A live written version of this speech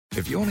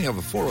If you only have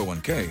a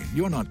 401k,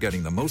 you're not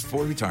getting the most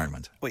for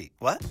retirement. Wait,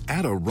 what?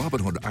 Add a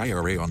Robinhood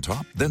IRA on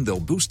top, then they'll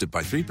boost it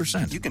by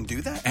 3%. You can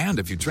do that? And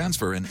if you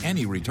transfer in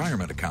any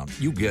retirement account,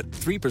 you get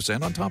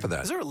 3% on top of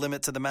that. Is there a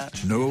limit to the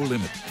match? No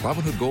limit.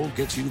 Robinhood Gold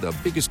gets you the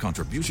biggest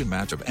contribution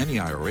match of any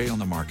IRA on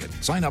the market.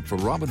 Sign up for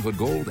Robinhood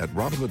Gold at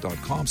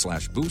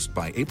Robinhood.com/boost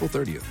by April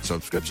 30th.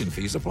 Subscription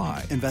fees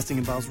apply. Investing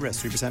involves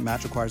risk. 3%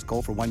 match requires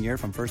gold for 1 year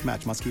from first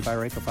match. Must keep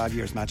IRA for 5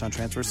 years. Match on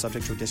transfers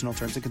subject to additional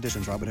terms and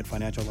conditions. Robinhood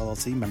Financial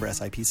LLC, member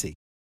SIPC.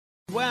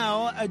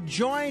 Well,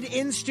 joined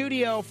in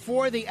studio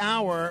for the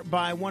hour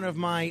by one of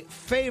my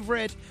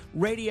favorite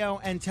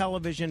radio and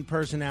television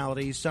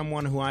personalities,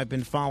 someone who I've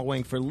been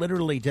following for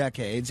literally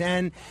decades.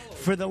 And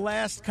for the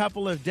last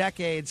couple of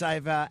decades,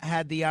 I've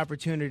had the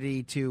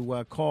opportunity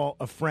to call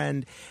a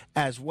friend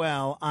as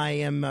well. I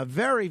am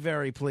very,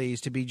 very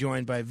pleased to be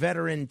joined by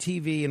veteran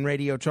TV and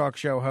radio talk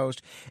show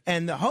host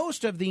and the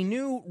host of the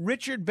new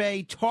Richard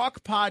Bay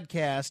Talk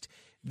podcast,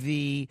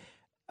 the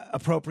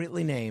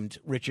appropriately named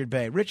Richard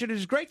Bay. Richard, it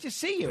is great to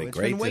see you. It's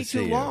been way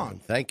too long.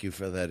 Thank you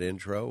for that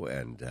intro.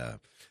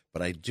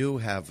 But I do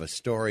have a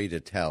story to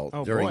tell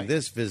during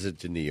this visit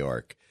to New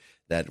York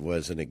that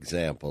was an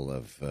example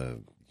of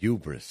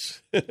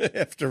hubris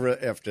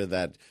after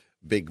that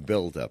big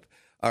buildup.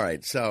 All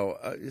right, so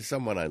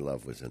someone I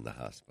love was in the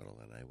hospital,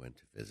 and I went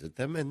to visit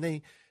them,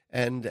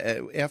 and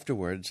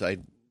afterwards I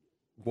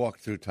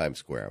walked through Times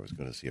Square. I was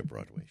going to see a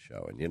Broadway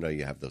show. And, you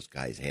have those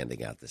guys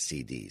handing out the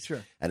CDs.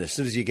 Sure. And as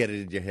soon as you get it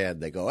in your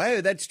hand, they go,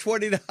 hey, that's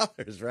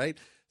 $20, right?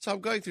 So I'm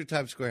going through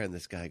Times Square, and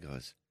this guy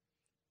goes,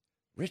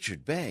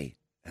 Richard Bay.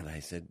 And I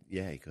said,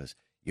 yeah. He goes,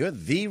 you're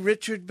the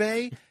Richard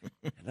Bay?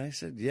 And I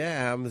said,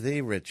 yeah, I'm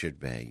the Richard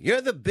Bay.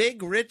 You're the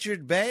big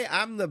Richard Bay?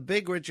 I'm the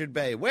big Richard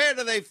Bay. Where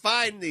do they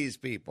find these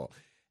people?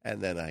 And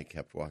then I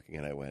kept walking,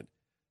 and I went,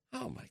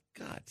 oh, my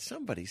God,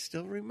 somebody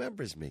still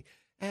remembers me.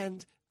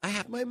 And I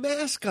have my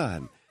mask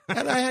on,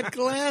 and I had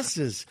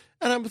glasses,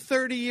 and I'm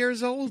 30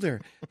 years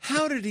older.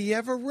 How did he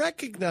ever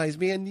recognize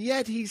me? And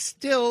yet he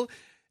still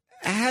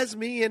has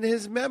me in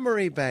his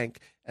memory bank.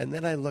 And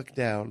then I looked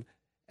down,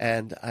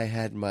 and I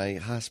had my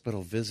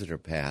hospital visitor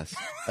pass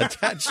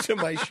attached to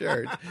my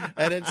shirt,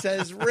 and it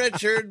says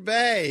Richard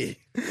Bay.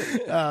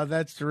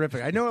 That's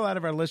terrific. I know a lot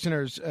of our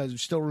listeners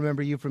still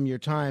remember you from your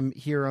time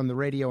here on the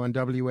radio on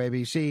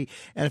WABC.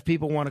 And if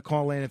people want to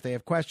call in, if they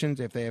have questions,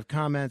 if they have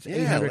comments,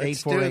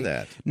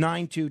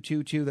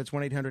 800-848-9222. That's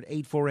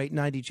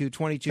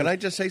 1-800-848-9222. Can I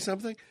just say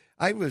something?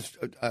 I was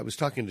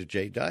talking to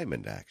Jay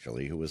Diamond,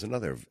 actually, who was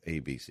another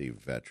ABC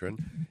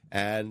veteran,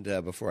 and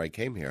before I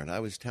came here, and I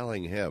was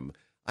telling him,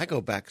 I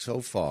go back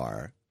so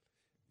far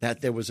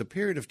that there was a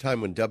period of time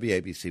when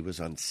WABC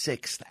was on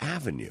 6th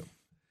Avenue.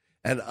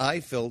 And I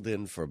filled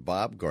in for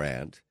Bob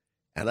Grant,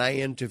 and I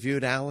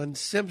interviewed Alan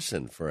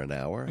Simpson for an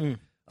hour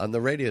on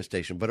the radio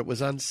station, but it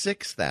was on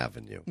 6th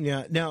Avenue.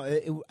 Yeah. Now,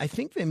 I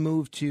think they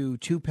moved to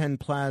Two Penn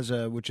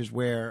Plaza, which is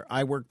where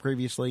I worked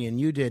previously, and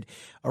you did,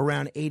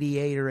 around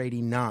 88 or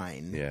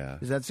 89. Yeah.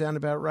 Does that sound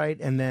about right?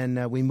 And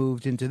then we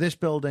moved into this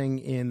building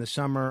in the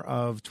summer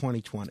of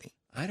 2020.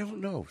 I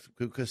don't know,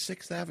 because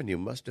 6th Avenue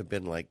must have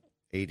been like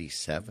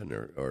 87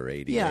 or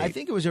 88. Yeah, I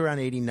think it was around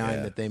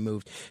 89 that they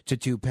moved to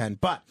Two Penn.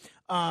 But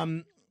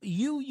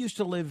you used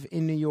to live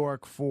in New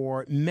York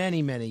for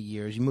many, many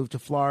years. You moved to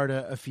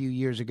Florida a few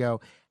years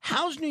ago.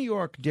 How's New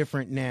York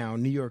different now,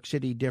 New York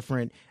City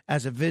different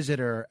as a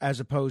visitor as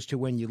opposed to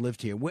when you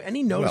lived here?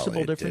 Any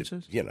noticeable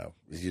differences?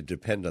 You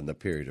depend on the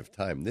period of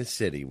time. This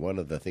city, one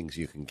of the things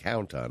you can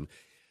count on,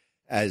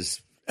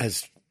 as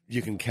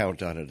you can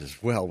count on it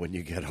as well when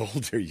you get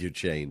older, you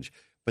change.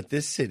 But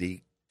this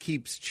city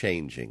keeps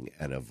changing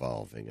and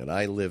evolving. And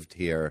I lived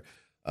here,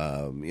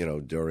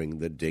 during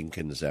the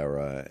Dinkins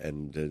era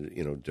and,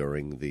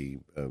 during the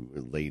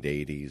late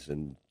 80s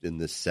and in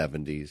the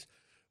 70s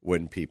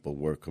when people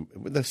were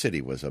the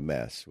city was a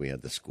mess. We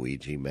had the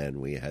squeegee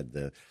men. We had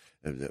the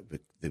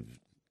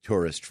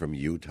tourist from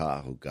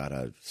Utah who got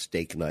a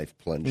steak knife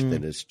plunged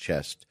in his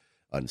chest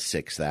on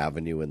 6th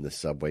Avenue in the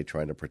subway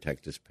trying to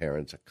protect his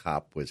parents. A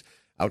cop was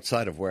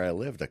outside of where I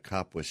lived. A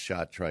cop was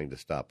shot trying to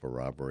stop a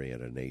robbery at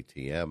an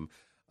ATM.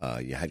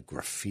 You had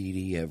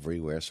graffiti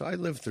everywhere. So I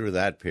lived through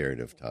that period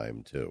of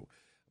time, too.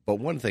 But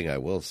one thing I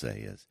will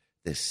say is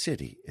this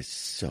city is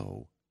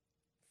so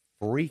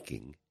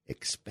freaking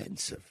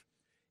expensive.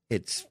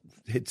 It's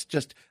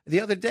just – the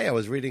other day I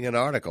was reading an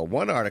article.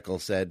 One article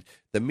said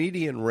the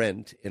median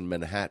rent in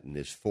Manhattan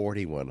is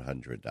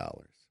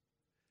 $4,100.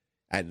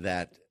 And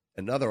that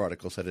another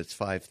article said it's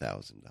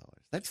 $5,000.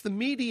 That's the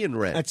median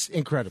rent. That's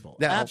incredible.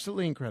 Now,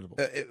 absolutely incredible.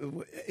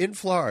 In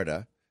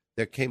Florida –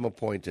 there came a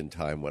point in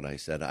time when I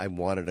said I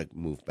wanted to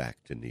move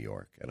back to New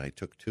York, and I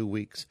took 2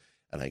 weeks,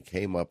 and I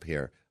came up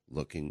here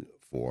looking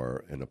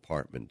for an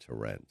apartment to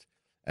rent.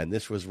 And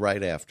this was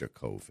right after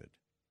COVID.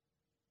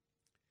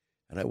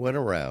 And I went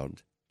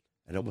around,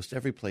 and almost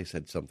every place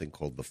had something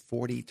called the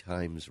 40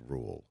 times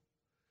rule.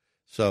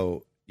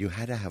 So you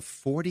had to have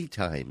 40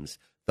 times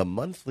the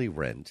monthly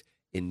rent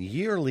in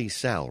yearly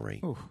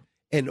salary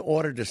in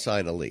order to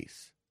sign a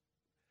lease.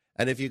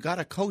 And if you got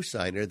a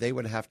cosigner, they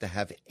would have to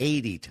have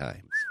 80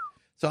 times.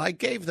 So I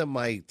gave them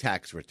my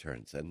tax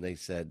returns, and they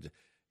said,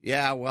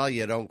 yeah, well,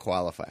 you don't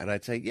qualify. And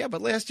I'd say, yeah,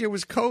 but last year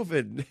was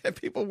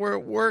COVID. People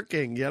weren't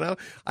working, you know.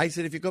 I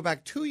said, if you go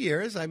back 2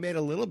 years, I made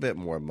a little bit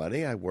more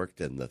money. I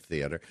worked in the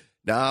theater.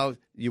 No,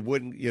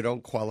 you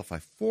don't qualify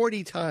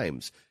 40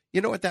 times.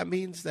 You know what that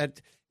means? That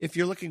if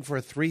you're looking for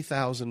a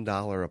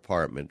 $3,000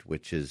 apartment,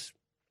 which is,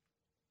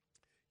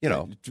 you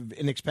know,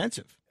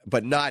 inexpensive,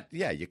 but not,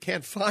 you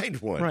can't find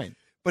one. Right.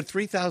 But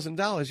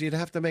 $3,000, you'd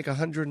have to make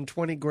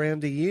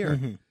 $120,000 a year.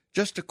 Mm-hmm.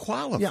 Just to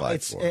qualify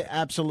it's for it.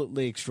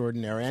 Absolutely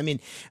extraordinary. I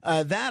mean,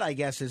 that, I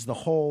guess, is the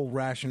whole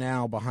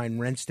rationale behind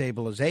rent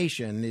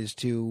stabilization, is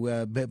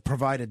to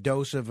provide a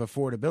dose of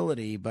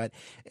affordability. But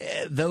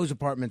those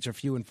apartments are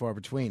few and far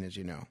between, as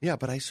you know. Yeah,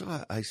 but I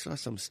saw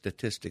some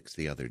statistics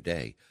the other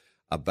day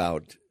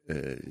about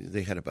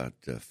they had about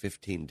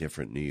 15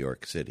 different New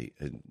York City,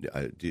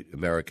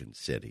 American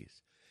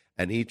cities,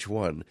 and each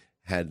one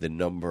had the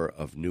number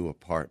of new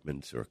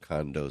apartments or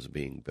condos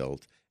being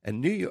built. And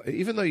New York,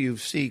 even though you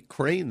see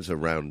cranes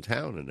around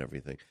town and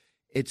everything,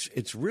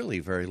 it's really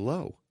very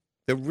low.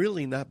 They're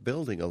really not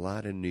building a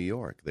lot in New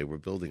York. They were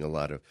building a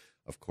lot of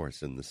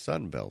course, in the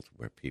Sun Belt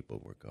where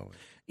people were going.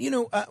 You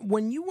know,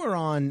 when you were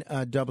on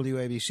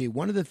WABC,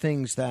 one of the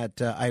things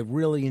that I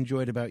really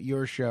enjoyed about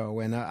your show,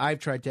 and I've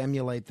tried to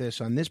emulate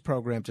this on this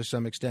program to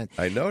some extent.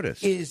 I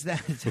noticed. Is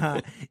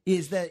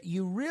that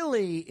you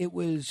really, it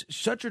was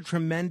such a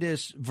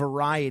tremendous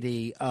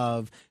variety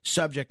of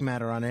subject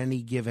matter on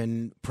any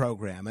given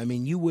program. I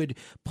mean,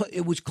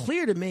 it was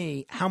clear to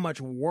me how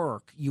much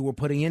work you were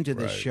putting into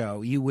this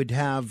show. You would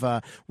have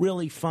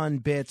really fun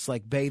bits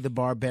like Bay the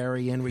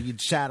Barbarian, where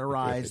you'd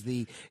satirize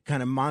the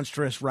kind of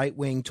monstrous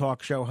right-wing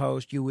talk show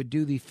host. You would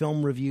do the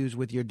film reviews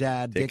with your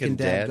dad, Dick and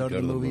Dad go to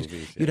the movies.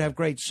 You'd have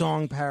great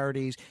song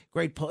parodies,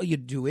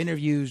 you'd do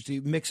interviews,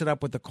 you mix it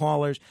up with the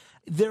callers.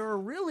 There are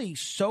really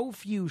so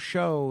few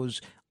shows,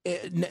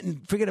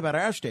 forget about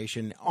our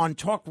station, on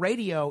talk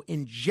radio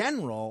in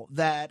general,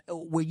 that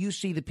where you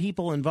see the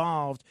people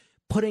involved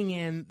putting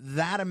in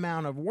that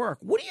amount of work.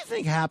 What do you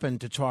think happened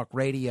to talk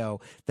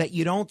radio that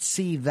you don't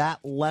see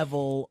that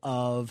level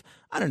of,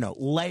 I don't know,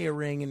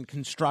 layering and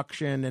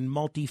construction and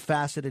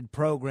multifaceted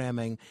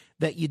programming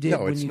that you did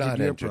when you did your program?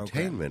 No, it's not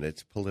entertainment.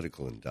 It's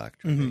political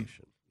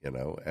indoctrination, you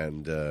know.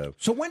 And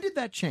so when did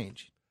that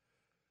change?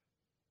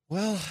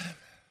 Well,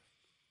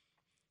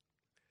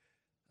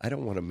 I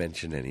don't want to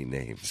mention any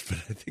names, but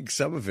I think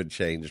some of it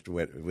changed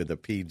with a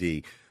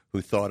PD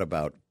who thought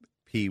about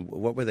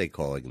what were they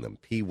calling them?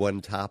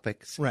 P1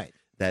 topics? Right.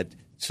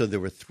 So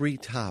there were 3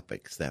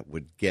 topics that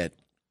would get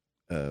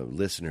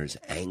listeners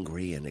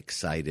angry and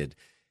excited,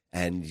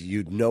 and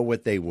you'd know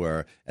what they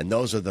were, and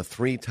those are the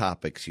 3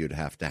 topics you'd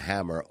have to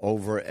hammer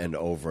over and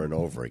over and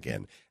over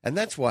again. And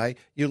that's why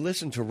you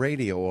listen to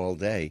radio all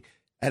day,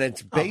 and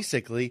it's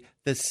basically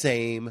the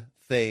same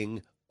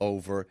thing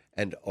over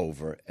and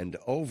over and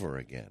over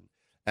again.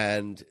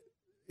 And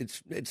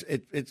it's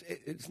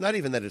not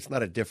even that it's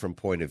not a different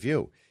point of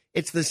view.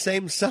 It's the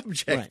same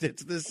subject. Right.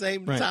 It's the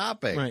same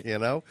topic, you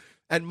know?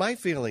 And my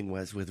feeling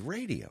was with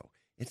radio,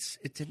 it's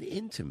an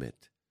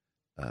intimate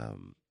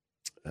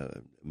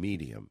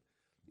medium.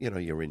 You know,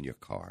 you're in your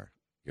car.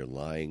 You're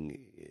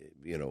lying,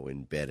 you know,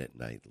 in bed at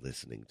night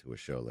listening to a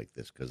show like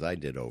this, because I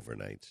did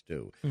overnights,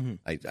 too. Mm-hmm.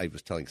 I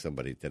was telling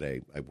somebody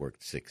today I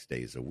worked 6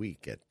 days a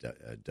week at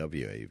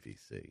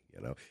WABC, you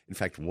know. In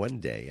fact,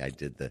 one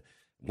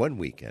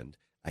weekend,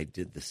 I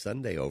did the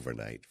Sunday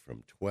overnight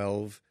from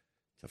 12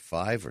 to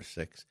 5 or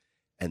 6,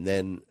 and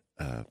then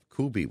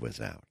Kubi was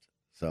out,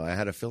 so I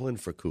had to fill in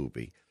for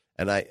Kubi,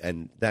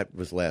 and that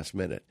was last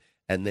minute.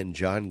 And then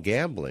John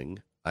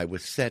Gambling, I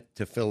was set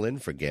to fill in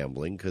for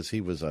Gambling because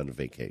he was on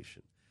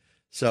vacation.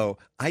 So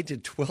I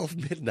did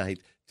 12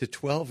 midnight to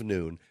 12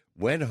 noon,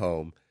 went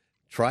home,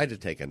 tried to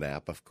take a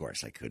nap. Of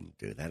course, I couldn't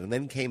do that, and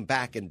then came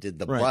back and did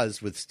the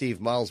Buzz with Steve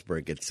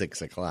Malzberg at 6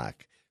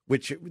 o'clock.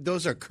 Which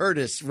those are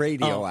Curtis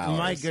radio hours.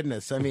 My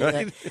goodness. I mean,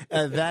 right?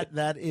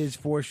 that is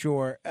for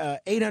sure.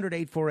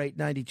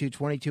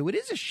 800-848-9222. It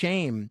is a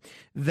shame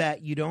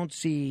that you don't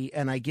see,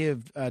 and I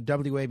give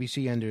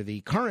WABC under the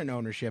current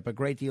ownership a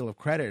great deal of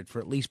credit for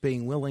at least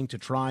being willing to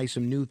try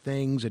some new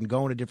things and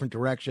go in a different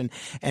direction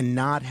and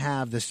not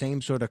have the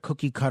same sort of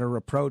cookie-cutter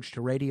approach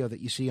to radio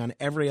that you see on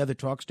every other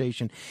talk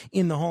station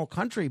in the whole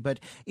country. But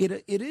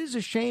it is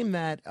a shame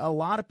that a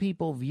lot of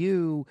people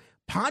view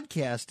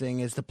podcasting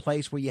is the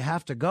place where you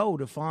have to go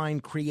to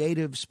find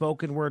creative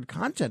spoken word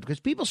content, because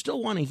people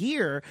still want to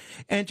hear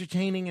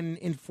entertaining and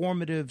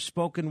informative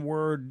spoken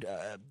word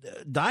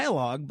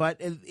dialogue, but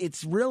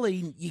it's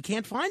really, you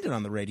can't find it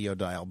on the radio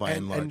dial by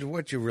and large. And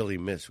what you really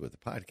miss with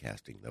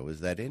podcasting, though, is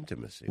that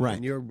intimacy. Right.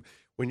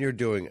 When you're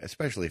doing,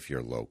 especially if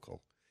you're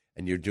local,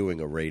 and you're doing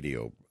a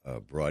radio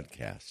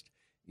broadcast,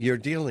 you're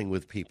dealing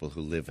with people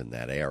who live in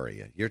that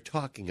area. You're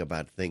talking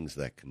about things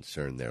that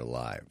concern their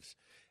lives.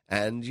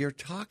 And you're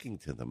talking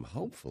to them,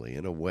 hopefully,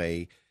 in a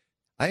way.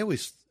 I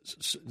always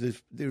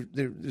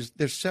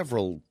there's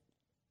several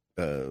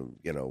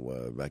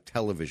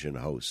television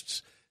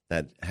hosts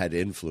that had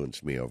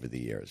influenced me over the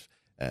years.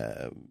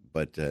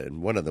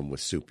 And one of them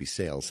was Soupy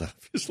Sales,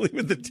 obviously,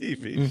 with the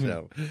TV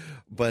show.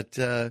 But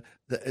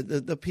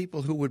the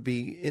people who would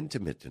be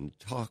intimate and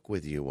talk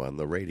with you on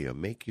the radio,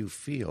 make you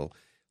feel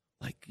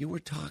like you were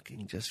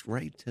talking just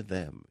right to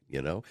them,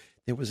 you know?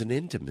 There was an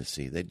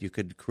intimacy that you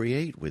could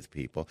create with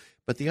people.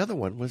 But the other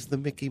one was the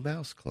Mickey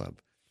Mouse Club.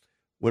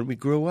 When we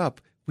grew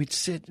up, we'd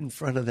sit in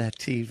front of that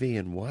TV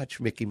and watch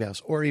Mickey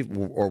Mouse or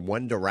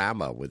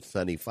Wonderama with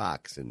Sonny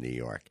Fox in New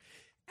York.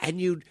 And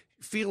you'd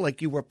feel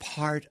like you were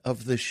part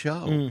of the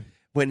show.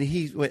 When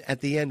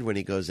at the end, when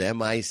he goes,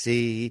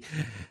 M-I-C,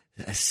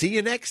 see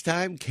you next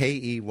time,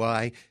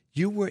 K-E-Y,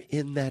 you were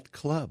in that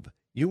club.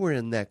 You were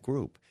in that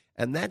group.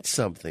 And that's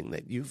something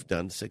that you've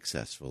done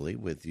successfully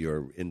with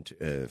your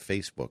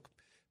Facebook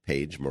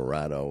page,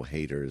 Morano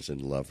Haters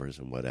and Lovers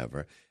and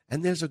whatever.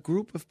 And there's a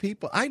group of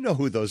people. I know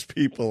who those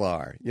people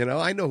are. You know,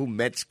 I know who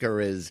Metzger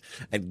is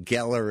and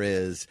Geller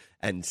is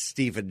and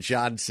Steven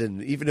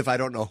Johnson. Even if I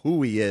don't know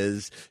who he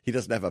is, he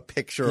doesn't have a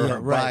picture or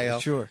a bio.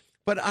 Sure.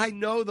 But I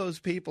know those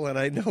people and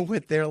I know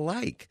what they're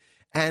like.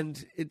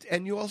 And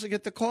you also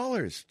get the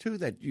callers, too,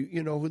 that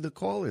you know who the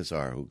callers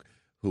are,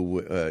 who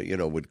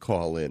would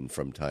call in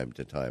from time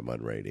to time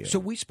on radio. So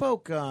we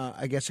spoke,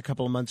 I guess, a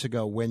couple of months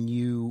ago when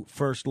you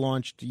first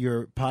launched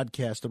your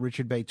podcast, the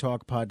Richard Bay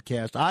Talk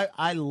podcast.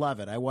 I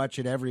love it. I watch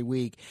it every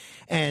week.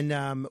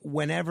 And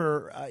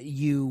whenever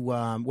you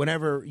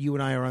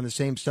and I are on the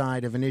same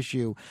side of an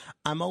issue,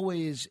 I'm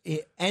always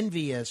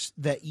envious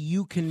that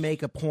you can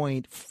make a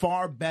point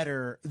far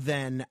better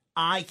than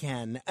I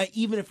can,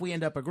 even if we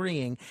end up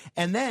agreeing.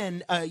 And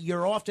then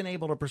you're often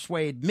able to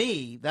persuade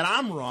me that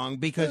I'm wrong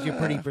because you're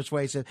pretty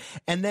persuasive.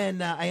 And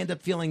then I end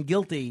up feeling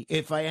guilty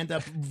if I end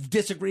up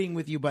disagreeing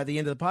with you by the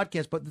end of the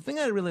podcast. But the thing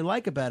I really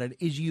like about it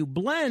is you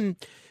blend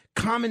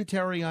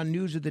commentary on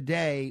news of the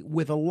day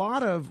with a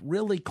lot of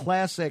really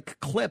classic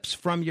clips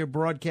from your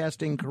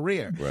broadcasting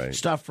career. Right.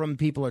 Stuff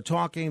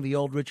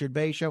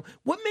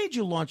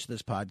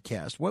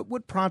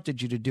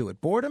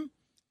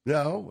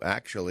No,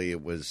 actually,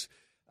 it was...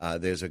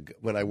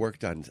 when I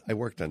worked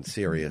on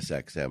Sirius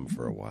XM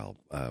for a while,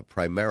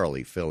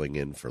 primarily filling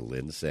in for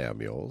Lynn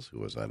Samuels, who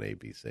was on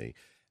ABC,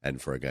 and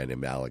for a guy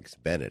named Alex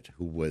Bennett,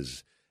 who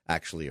was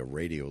actually a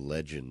radio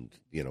legend,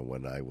 you know,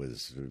 when I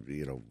was,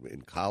 you know,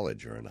 in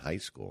college or in high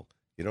school.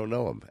 You don't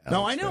know him?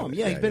 No, I know him.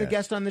 Yeah, he's been a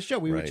guest on the show.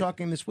 We were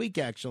talking this week,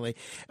 actually.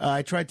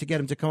 I tried to get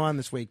him to come on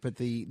this week, but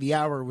the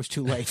hour was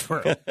too late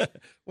for him.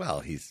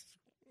 Well, he's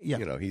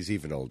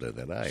even older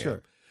than I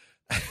am.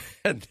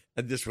 And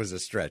this was a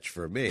stretch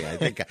for me.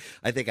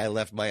 I think I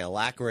left my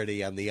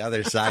alacrity on the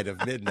other side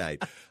of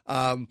midnight.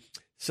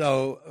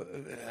 So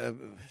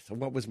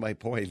what was my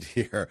point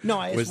here? No,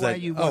 I asked why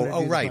you wanted to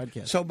do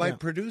the podcast. So my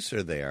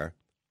producer there,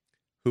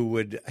 who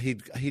would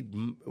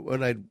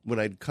when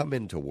I'd come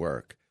into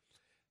work,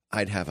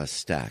 I'd have a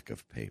stack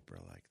of paper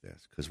like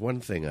this, because one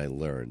thing I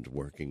learned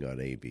working on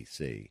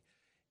ABC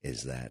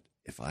is that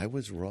if I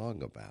was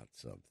wrong about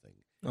something,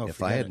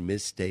 if I had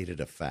misstated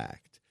a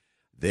fact,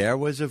 there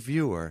was a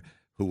viewer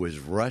who was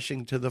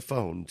rushing to the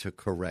phone to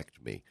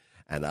correct me,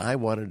 and I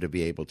wanted to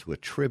be able to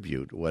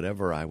attribute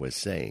whatever I was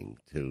saying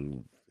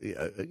to,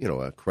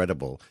 a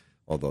credible,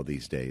 although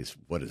these days,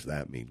 what does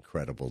that mean,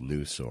 credible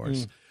news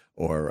source,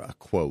 or a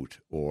quote,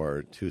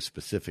 or to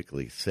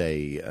specifically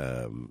say,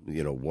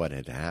 what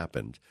had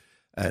happened.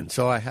 And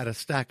so I had a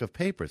stack of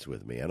papers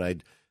with me, and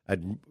I'd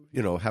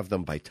have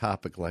them by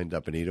topic lined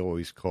up, and he'd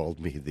always called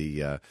me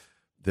the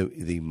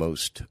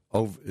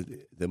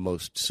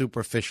most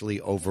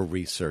superficially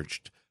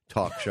over-researched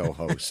talk show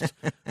host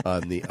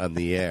on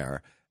the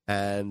air.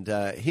 And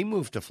he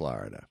moved to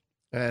Florida.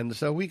 And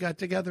so we got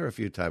together a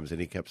few times, and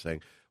he kept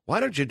saying, "Why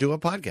don't you do a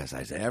podcast?"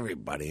 I said,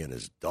 "Everybody and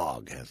his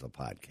dog has a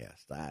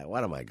podcast.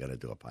 What am I going to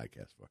do a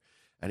podcast for?"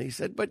 And he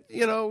said, "But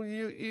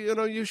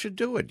you should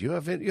do it. You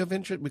have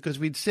interest," because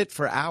we'd sit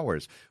for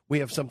hours. We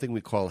have something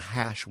we call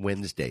Hash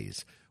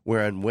Wednesdays,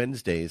 where on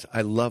Wednesdays,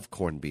 I love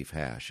corned beef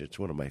hash. It's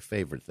one of my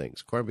favorite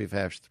things. Corned beef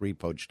hash, 3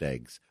 poached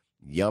eggs.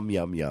 Yum,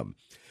 yum, yum.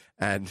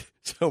 And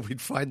so we'd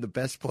find the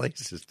best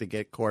places to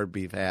get corned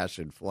beef hash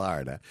in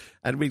Florida.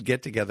 And we'd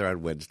get together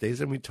on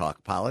Wednesdays and we'd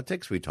talk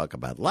politics. We'd talk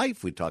about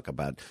life. We'd talk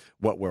about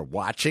what we're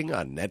watching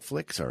on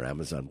Netflix or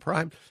Amazon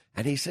Prime.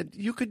 And he said,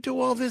 "You could do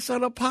all this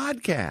on a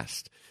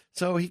podcast."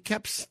 So he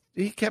kept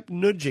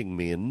nudging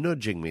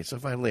me. So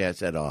finally I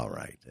said, "All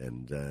right."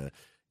 And,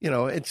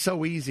 it's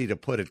so easy to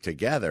put it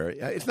together.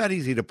 It's not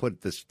easy to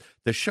put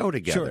the show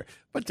together,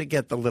 but to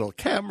get the little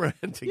camera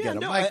and to get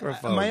a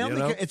microphone.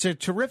 It's a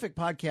terrific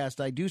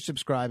podcast. I do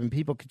subscribe, and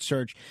people could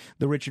search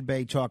the Richard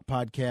Bay Talk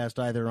podcast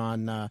either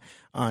on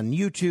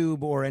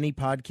YouTube or any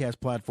podcast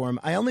platform.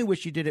 I only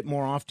wish you did it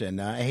more often.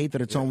 I hate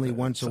that it's only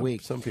once a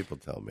week. Some people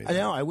tell me that. I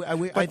know.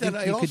 I think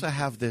I also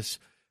have this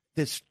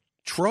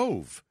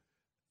trove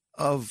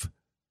of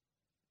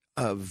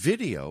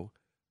video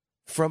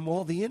from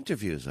all the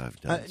interviews I've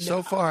done.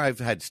 So far, I've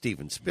had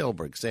Steven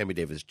Spielberg, Sammy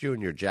Davis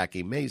Jr.,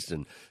 Jackie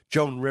Mason,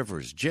 Joan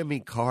Rivers, Jimmy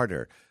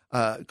Carter,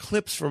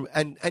 clips from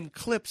and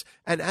clips.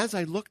 And as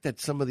I looked at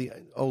some of the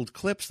old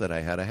clips that I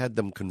had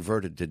them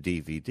converted to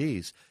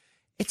DVDs.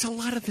 It's a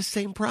lot of the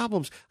same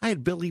problems. I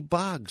had Billy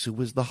Boggs, who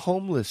was the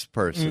homeless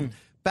person.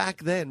 Back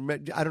then,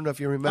 I don't know if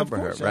you remember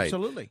Of course, her, right?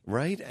 Absolutely.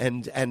 Right?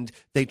 And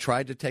they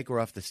tried to take her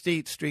off the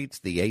streets.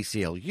 The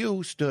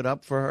ACLU stood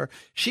up for her.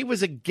 She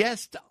was a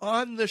guest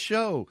on the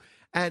show.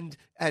 And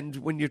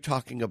when you're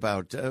talking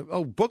about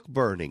book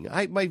burning,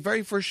 my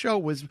very first show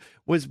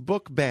was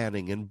book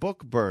banning and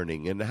book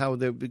burning and how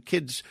the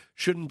kids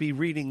shouldn't be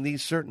reading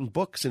these certain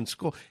books in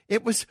school.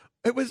 It was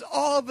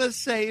all the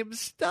same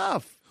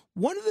stuff.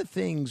 One of the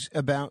things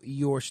about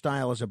your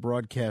style as a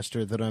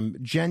broadcaster that I'm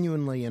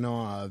genuinely in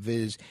awe of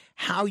is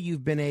how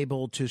you've been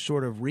able to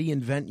sort of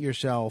reinvent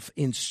yourself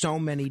in so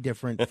many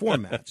different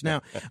formats.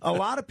 Now, a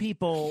lot of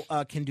people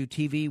can do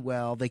TV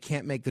well. They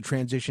can't make the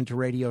transition to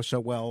radio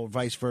so well, or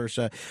vice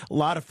versa. A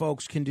lot of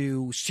folks can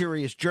do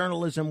serious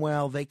journalism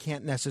well. They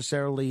can't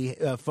necessarily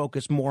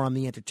focus more on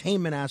the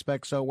entertainment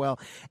aspect so well.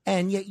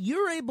 And yet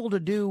you're able to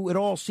do it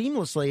all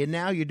seamlessly, and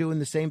now you're doing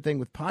the same thing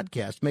with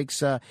podcasts.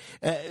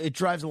 It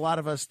drives a lot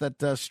of us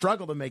that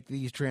struggle to make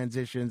these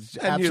transitions.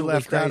 And you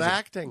left crazy. out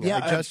acting.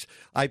 Yeah,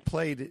 I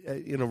played,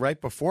 right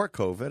before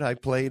COVID, I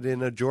played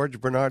in a George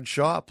Bernard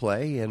Shaw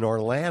play in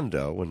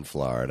Orlando, in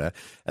Florida,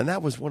 and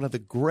that was one of the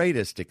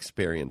greatest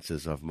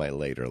experiences of my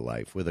later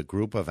life with a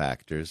group of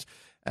actors.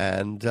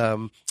 And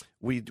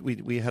we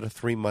had a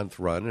 3-month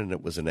run, and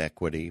it was an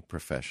Equity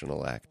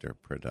professional actor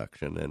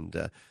production,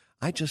 and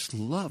I just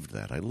loved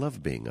that. I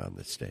love being on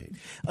the stage.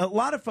 A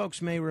lot of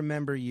folks may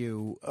remember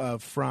you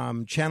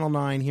from Channel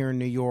 9 here in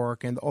New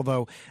York, and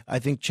although I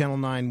think Channel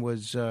 9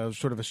 was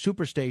sort of a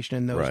superstation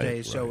in those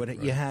days,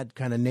 you had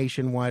kind of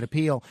nationwide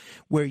appeal,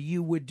 where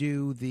you would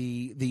do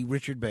the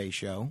Richard Bay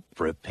Show.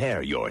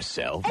 Prepare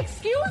yourself.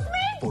 Excuse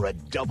me? For a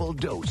double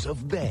dose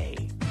of Bay.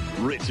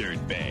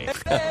 Richard Bay.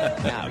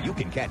 Now you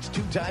can catch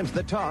 2 times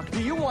the talk.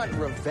 Do you want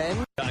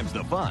revenge? Times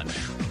the fun.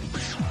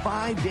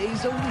 5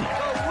 days a week.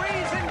 The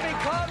reason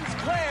becomes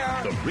clear.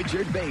 The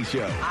Richard Bay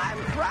Show. I'm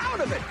proud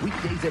of it.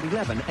 Weekdays at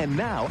 11 and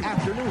now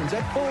afternoons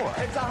at 4.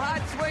 It's a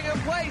hot swinging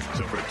place.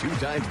 So for 2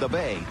 times the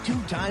Bay,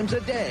 2 times a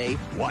day,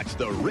 watch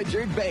The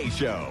Richard Bay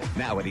Show.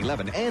 Now at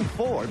 11 and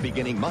 4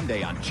 beginning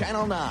Monday on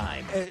Channel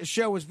 9.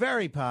 Show was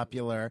very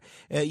popular.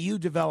 You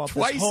developed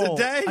Twice this whole, a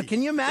day.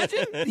 Can you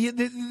imagine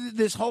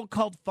this whole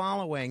cult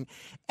following?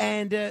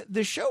 And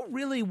the show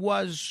really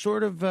was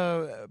sort of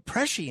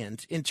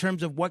prescient in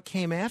terms of what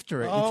came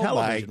after it in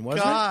television,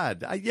 wasn't it? Oh, my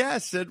God.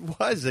 Yes, it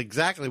was.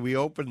 Exactly. We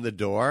opened the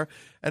door,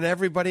 and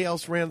everybody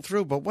else ran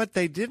through. But what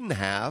they didn't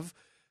have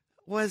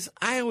was,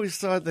 I always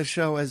saw the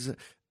show as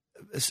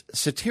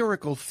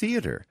satirical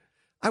theater.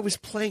 I was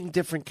playing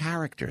different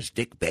characters.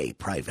 Dick Bay,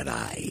 Private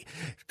Eye.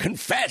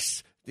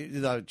 Confess!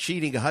 The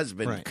cheating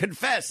husband. Right.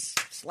 Confess!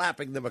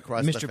 Slapping them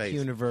across the Mr. face.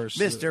 Puniverse.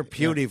 Mr.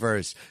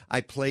 Puniverse.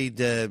 I played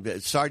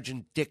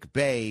Sergeant Dick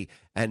Bay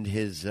and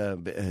his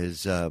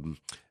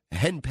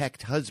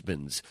henpecked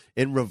husbands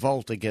in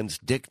revolt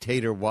against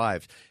dictator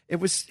wives. It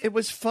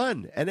was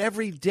fun, and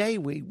every day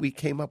we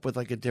came up with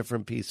like a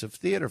different piece of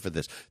theater for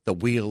this. The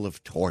Wheel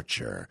of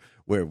Torture,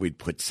 where we'd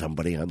put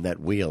somebody on that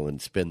wheel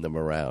and spin them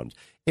around.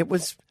 It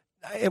was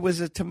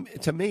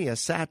to me a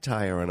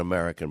satire on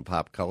American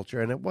pop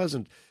culture, and it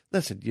wasn't.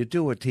 Listen, you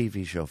do a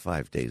TV show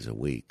 5 days a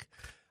week.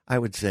 I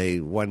would say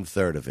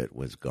 1/3 of it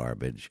was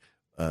garbage.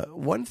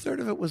 1/3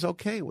 of it was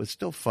okay. It was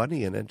still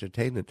funny and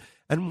entertaining.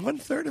 And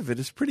 1/3 of it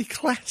is pretty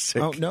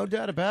classic. Oh, no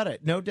doubt about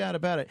it. No doubt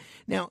about it.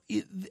 Now,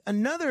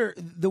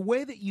 the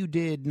way that you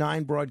did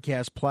 9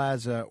 Broadcast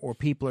Plaza or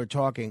People Are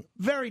Talking,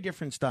 very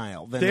different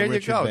style than there the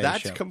Richard you go. Bay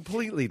That's show.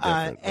 completely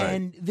different. Right.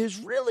 And there's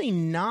really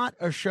not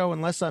a show,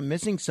 unless I'm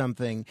missing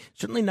something,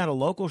 certainly not a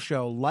local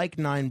show like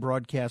 9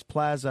 Broadcast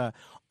Plaza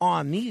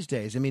on these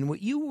days. I mean,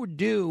 what you would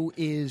do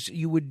is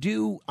you would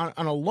do on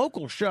a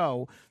local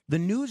show the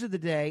news of the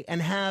day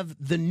and have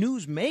the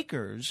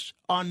newsmakers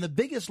on the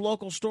biggest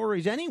local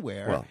stories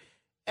anywhere. Well,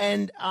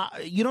 and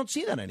you don't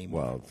see that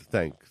anymore.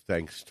 Well,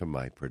 thanks to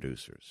my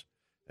producers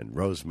and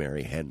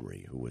Rosemary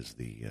Henry, who was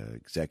the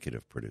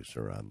executive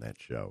producer on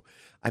that show.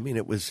 I mean,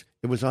 it was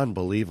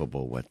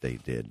unbelievable what they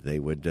did. They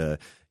would,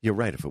 you're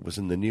right, if it was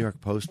in the New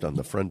York Post on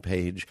the front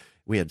page,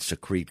 we had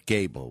Secrete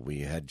Gable,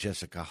 we had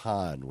Jessica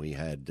Hahn, we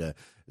had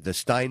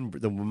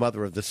the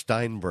mother of the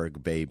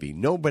Steinberg baby.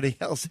 Nobody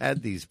else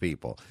had these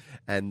people,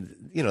 and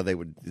they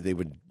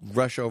would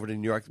rush over to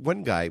New York.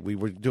 One guy, we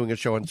were doing a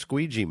show on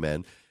Squeegee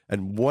Men,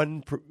 and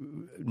one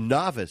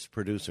novice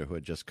producer who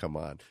had just come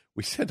on,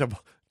 we sent him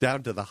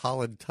down to the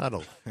Holland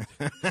Tunnel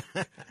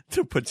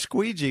to put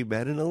Squeegee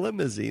Men in a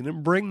limousine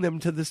and bring them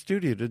to the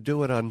studio to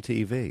do it on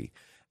TV.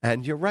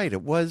 And you're right,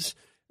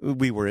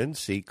 we were in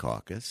Sea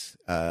Caucus,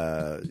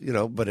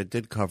 but it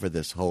did cover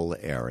this whole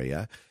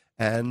area,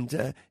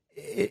 and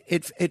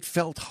it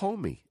felt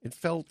homey. It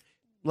felt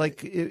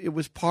like it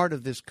was part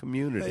of this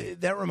community.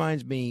 That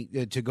reminds me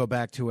to go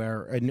back to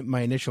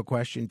my initial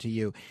question to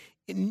you.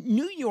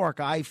 New York,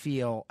 I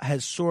feel,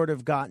 has sort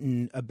of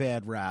gotten a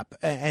bad rap.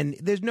 And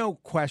there's no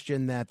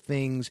question that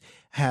things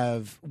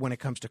have, when it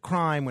comes to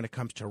crime, when it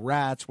comes to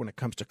rats, when it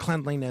comes to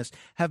cleanliness,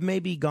 have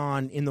maybe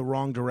gone in the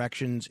wrong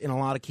directions in a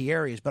lot of key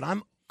areas. But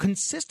I'm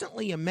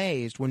consistently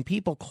amazed when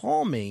people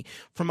call me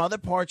from other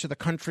parts of the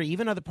country,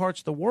 even other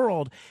parts of the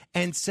world,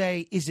 and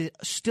say, is it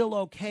still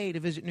okay to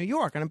visit New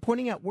York? And I'm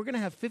pointing out we're going to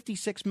have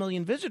 56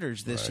 million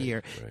visitors this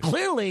year. Right.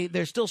 Clearly,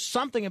 there's still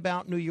something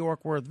about New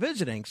York worth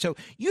visiting. So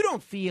you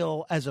don't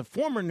feel, as a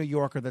former New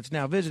Yorker that's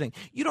now visiting,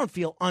 you don't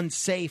feel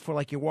unsafe or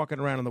like you're walking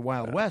around in the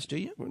Wild West, do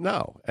you?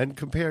 No. And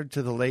compared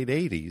to the late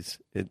 80s,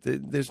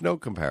 there's no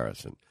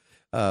comparison.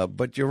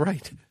 But you're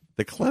right.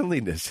 The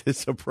cleanliness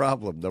is a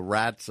problem. The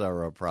rats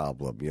are a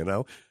problem, you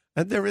know.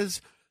 And there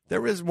is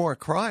more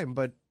crime,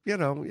 but, you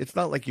know, it's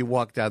not like you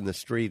walk down the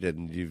street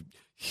and you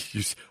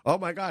oh,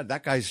 my God,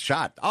 that guy's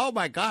shot. Oh,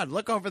 my God,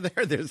 look over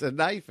there. There's a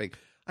knifing.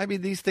 I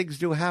mean, these things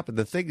do happen.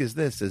 The thing is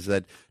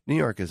that New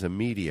York is a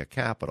media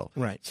capital.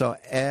 Right. So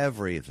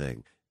every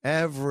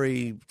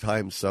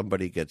time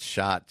somebody gets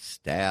shot,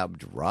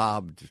 stabbed,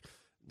 robbed,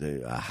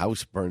 the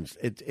house burns,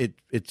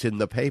 it's in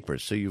the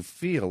papers. So you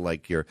feel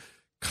like you're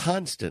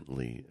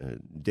constantly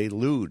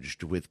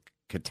deluged with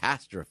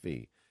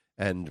catastrophe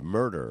and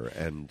murder.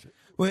 And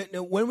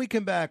when we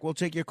come back, we'll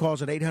take your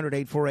calls at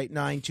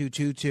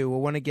 800-848-9222. We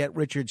want to get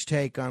Richard's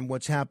take on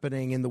what's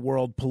happening in the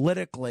world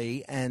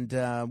politically and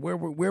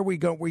where we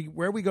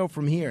go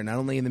from here, not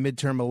only in the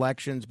midterm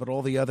elections, but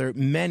all the other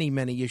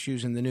many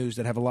issues in the news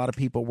that have a lot of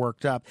people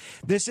worked up.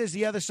 This is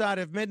The Other Side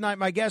of Midnight.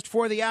 My guest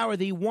for the hour,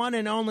 the one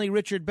and only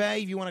Richard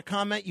Bay. If you want to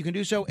comment, you can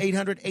do so,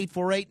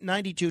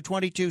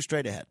 800-848-9222,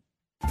 straight ahead.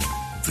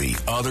 The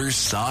Other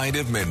Side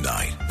of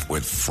Midnight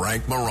with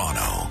Frank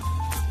Morano.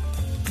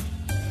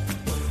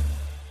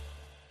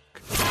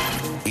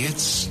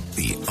 It's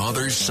The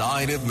Other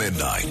Side of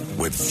Midnight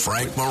with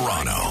Frank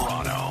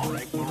Morano.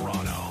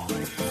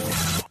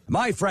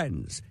 My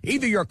friends,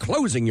 either you're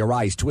closing your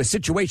eyes to a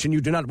situation you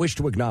do not wish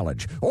to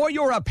acknowledge, or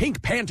you're a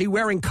pink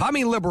panty-wearing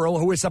commie liberal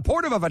who is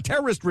supportive of a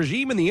terrorist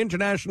regime in the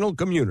international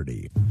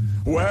community.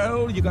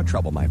 Well, you got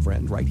trouble, my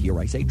friend. Right here,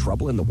 I say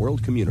trouble in the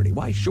world community.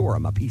 Why, sure,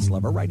 I'm a peace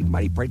lover, right?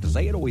 Mighty proud to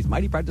say it, always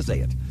mighty proud to say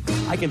it.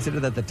 I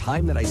consider that the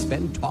time that I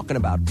spend talking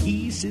about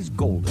peace is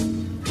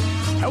golden.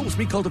 Helps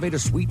me cultivate a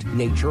sweet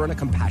nature and a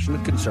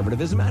compassionate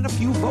conservatism and a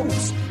few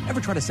votes.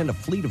 Ever try to send a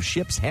fleet of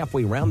ships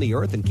halfway around the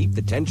earth and keep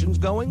the tensions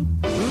going?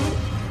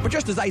 But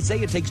just as I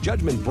say it takes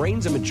judgment,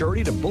 brains, and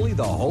maturity to bully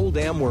the whole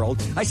damn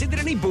world, I say that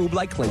any boob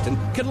like Clinton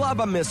can lob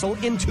a missile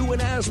into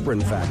an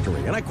aspirin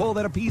factory. And I call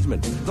that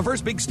appeasement. The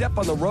first big step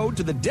on the road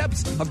to the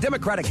depths of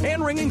Democratic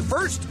hand-wringing.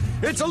 First,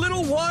 it's a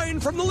little wine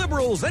from the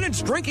liberals. Then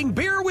it's drinking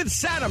beer with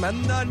Saddam.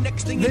 And the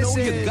next thing you know,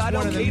 you've got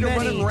Al-Qaeda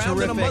running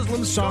around in a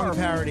Muslim song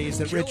parodies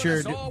that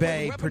Richard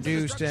Bay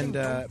produced and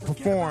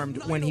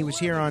performed when he was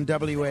here on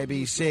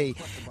WABC.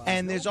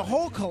 And there's a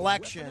whole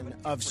collection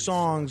of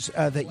songs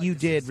that you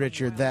did,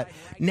 Richard, that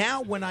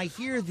now when I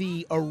hear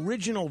the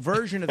original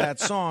version of that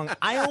song,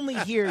 I only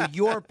hear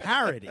your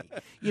parody.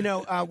 You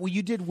know, well,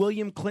 you did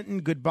William Clinton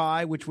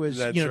Goodbye, which was,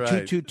 That's you know,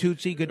 right. Toot Toot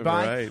Tootsie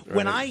Goodbye. Right.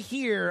 When I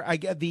hear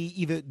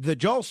either the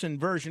Jolson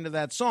version of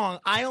that song,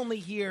 I only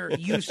hear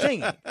you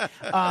singing.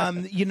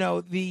 You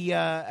know,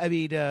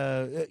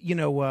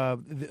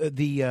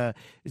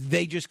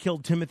 They Just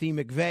Killed Timothy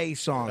McVeigh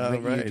song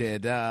that you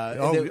did.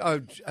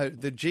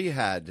 The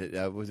jihad,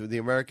 the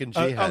American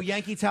jihad.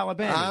 Yankee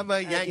Taliban. I'm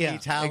a Yankee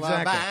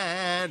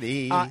Taliban.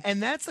 Exactly.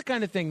 And that's the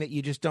kind of thing that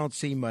you just don't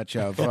see much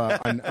of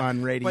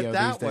on radio But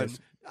that these days.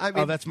 I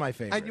mean, that's my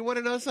favorite. And you want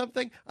to know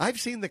something? I've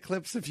seen the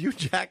clips of Hugh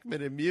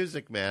Jackman in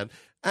Music Man,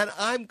 and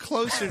I'm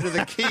closer to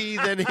the key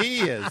than he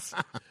is.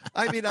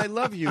 I mean, I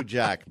love Hugh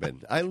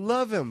Jackman. I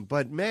love him,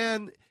 but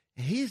man,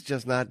 he's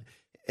just not.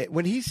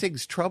 When he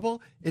sings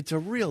Trouble, it's a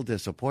real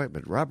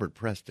disappointment. Robert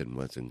Preston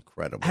was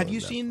incredible. Have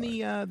you seen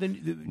the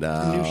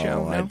new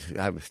show? No?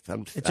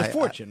 It's a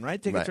fortune,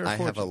 right? Tickets are a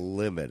fortune. I have a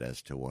limit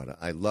as to what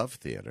I love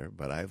theater,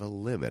 but I have a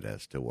limit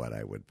as to what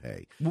I would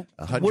pay.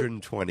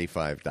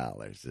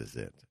 $125 is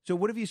it. So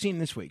what have you seen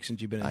this week since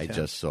you've been in town? I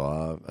just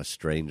saw A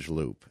Strange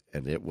Loop,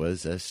 and it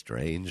was a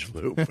strange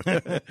loop.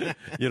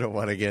 You don't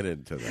want to get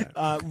into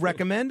that.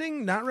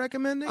 Recommending? Not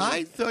recommending?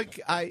 I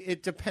think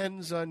it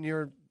depends on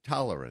your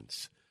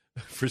tolerance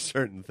for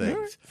certain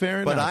things.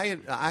 Fair but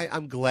enough.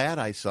 I'm glad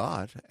I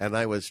saw it, and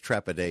I was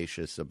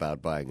trepidatious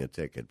about buying a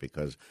ticket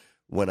because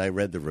when I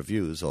read the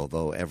reviews,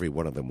 although every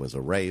one of them was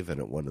a rave and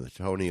it won the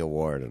Tony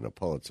Award and a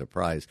Pulitzer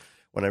Prize,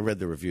 when I read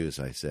the reviews,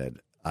 I said,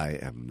 I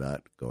am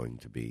not going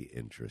to be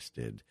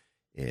interested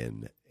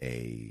in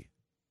a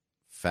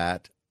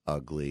fat,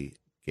 ugly,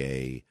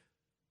 gay,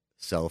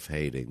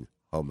 self-hating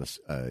a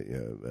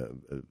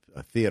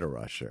theater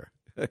usher.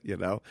 You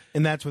know,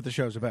 and that's what the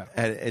show's about.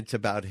 And it's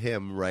about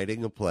him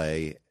writing a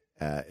play.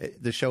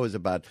 The show is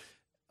about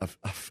a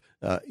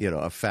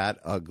fat,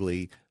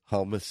 ugly,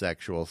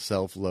 homosexual,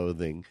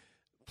 self-loathing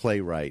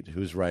playwright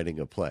who's writing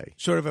a play.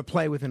 Sort of a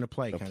play within a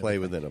play. A play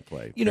within a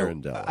play. You know,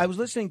 I was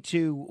listening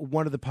to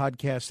one of the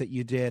podcasts that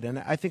you did, and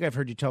I think I've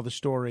heard you tell the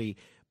story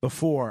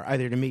before,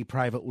 either to me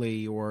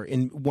privately or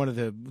in one of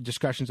the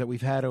discussions that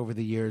we've had over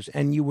the years.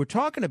 And you were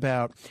talking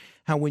about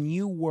how when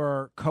you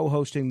were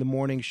co-hosting the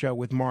morning show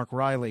with Mark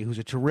Riley, who's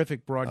a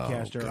terrific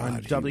broadcaster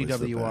on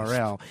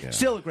WWRL,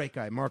 still a great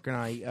guy. Mark and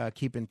I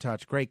keep in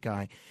touch. Great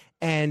guy.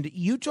 And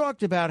you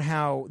talked about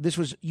how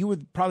you were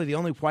probably the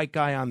only white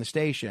guy on the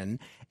station,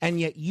 and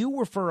yet you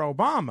were for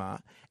Obama.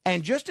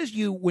 And just as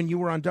when you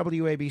were on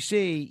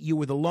WABC, you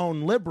were the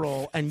lone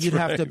liberal, and you'd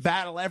have to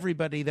battle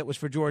everybody that was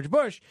for George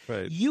Bush.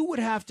 Right. You would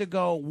have to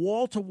go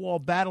wall to wall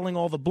battling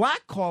all the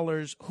black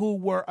callers who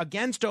were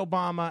against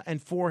Obama and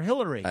for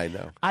Hillary. I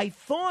know. I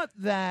thought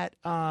that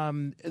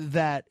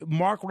that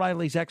Mark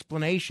Riley's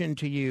explanation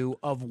to you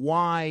of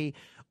why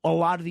a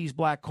lot of these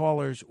black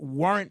callers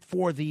weren't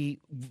for the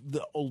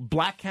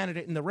black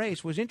candidate in the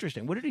race was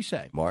interesting. What did he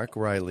say? Mark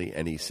Riley,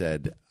 and he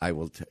said, I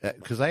will,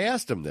 because I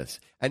asked him this,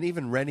 and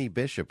even Rennie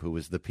Bishop, who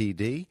was the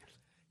PD,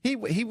 he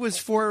was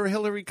for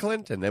Hillary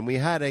Clinton, and we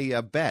had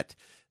a bet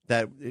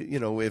that, you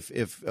know, if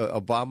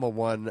Obama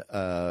won,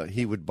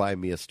 he would buy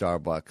me a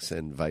Starbucks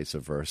and vice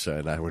versa,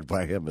 and I would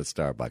buy him a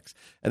Starbucks.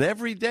 And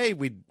every day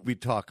we'd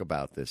talk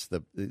about this,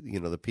 the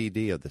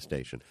PD of the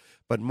station.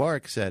 But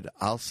Mark said,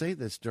 I'll say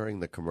this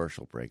during the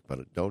commercial break,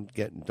 but don't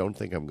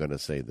think I'm going to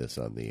say this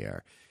on the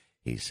air.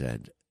 He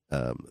said,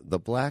 the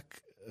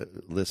black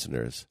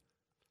listeners,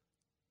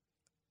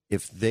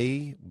 if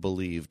they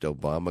believed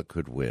Obama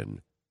could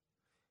win,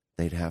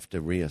 they'd have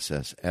to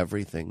reassess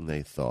everything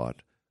they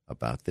thought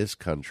about this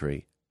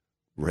country,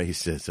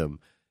 racism,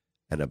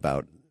 and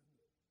about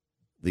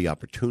the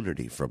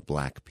opportunity for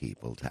black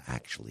people to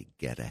actually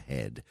get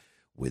ahead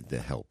with the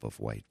help of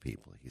white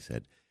people. He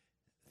said,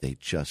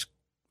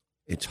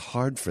 it's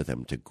hard for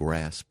them to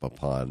grasp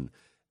upon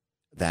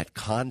that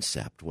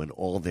concept when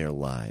all their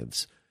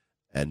lives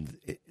and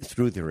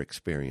through their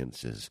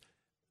experiences,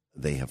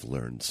 they have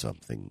learned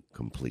something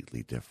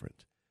completely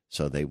different.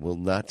 So they will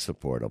not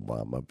support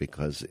Obama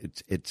because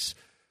it's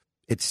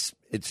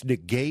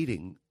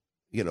negating,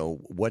 you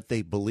know, what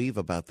they believe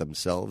about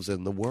themselves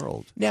and the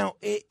world. Now,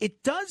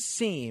 it does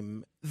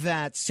seem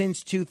that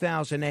since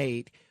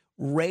 2008,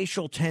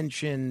 racial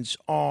tensions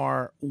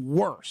are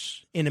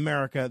worse in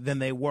America than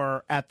they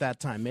were at that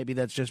time. Maybe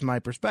that's just my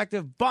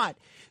perspective. But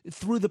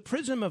through the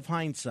prism of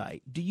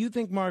hindsight, do you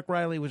think Mark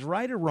Riley was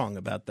right or wrong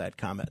about that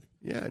comment?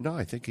 Yeah, no,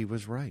 I think he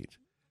was right.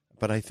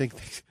 But I think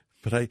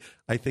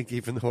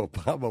even though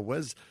Obama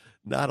was,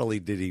 not only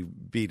did he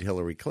beat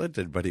Hillary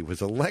Clinton, but he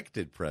was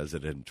elected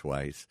president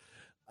twice,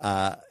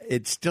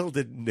 it still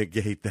didn't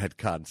negate that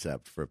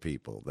concept for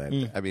people.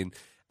 I mean,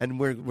 and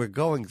we're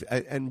going,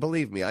 and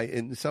believe me,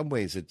 in some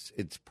ways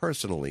it's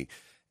personally,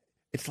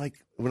 it's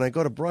like when I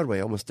go to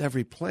Broadway, almost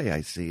every play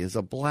I see is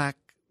a black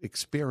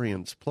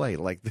experience play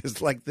like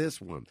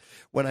this one.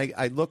 When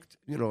I looked,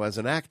 you know, as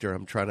an actor,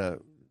 I'm trying to,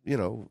 you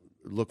know,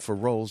 look for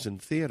roles in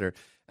theater,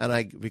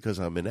 and because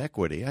I'm in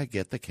equity, I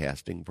get the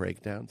casting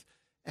breakdowns.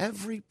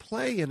 Every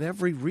play in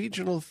every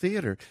regional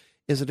theater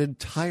is an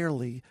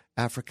entirely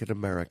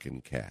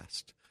African-American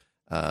cast.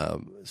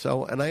 And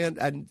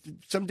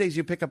some days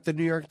you pick up the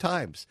New York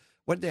Times.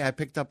 One day I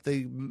picked up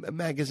the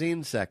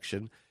magazine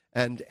section,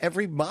 and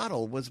every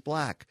model was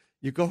black.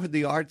 You go in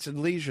the arts and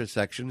leisure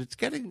section, it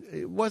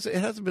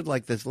hasn't been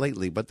like this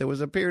lately, but there was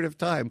a period of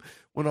time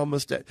when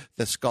almost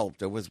the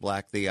sculptor was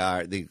black, the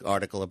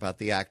article about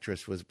the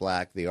actress was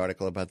black, the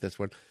article about this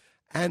one.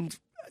 And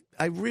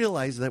I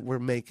realized that we're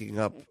making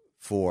up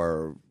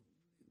for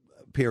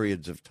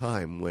periods of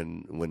time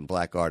when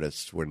black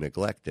artists were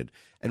neglected.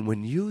 And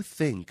when you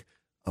think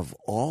of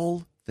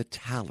all the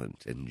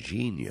talent and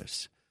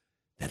genius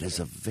that is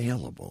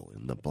available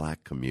in the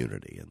black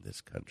community in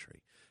this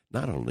country,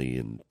 not only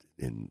in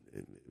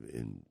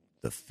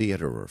the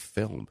theater or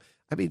film.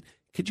 I mean,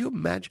 could you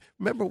imagine?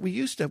 Remember,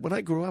 when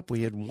I grew up,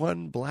 we had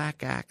one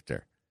black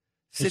actor,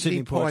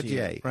 Sidney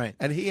Poitier, right?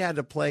 And he had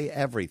to play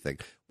everything.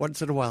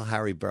 Once in a while,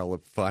 Harry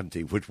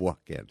Belafonte would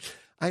walk in.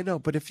 I know,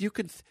 but if you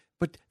could,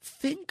 but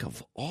think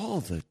of all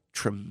the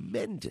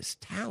tremendous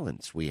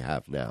talents we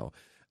have now,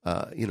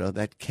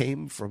 that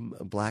came from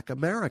black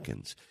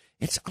Americans.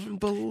 It's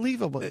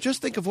unbelievable.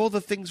 Just think of all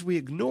the things we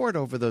ignored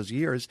over those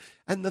years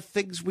and the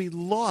things we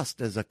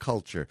lost as a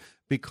culture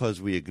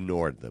because we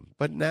ignored them.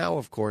 But now,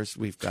 of course,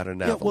 we've got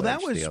an avalanche. Well,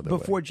 that was the other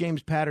before way.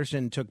 James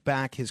Patterson took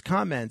back his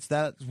comments.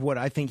 That's what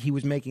I think he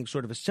was making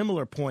sort of a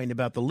similar point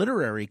about the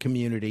literary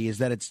community, is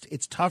that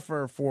it's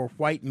tougher for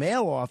white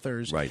male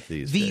authors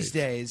these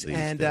days.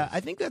 I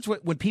think that's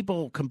what when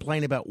people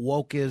complain about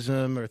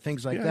wokeism or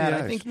things like that.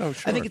 I think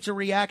it's a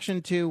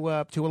reaction to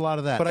a lot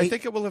of that. But I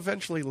think it will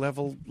eventually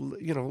level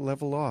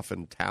off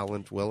and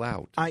talent will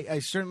out. I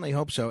certainly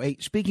hope so. Hey,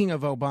 speaking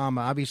of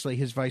Obama, obviously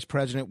his vice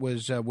president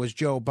was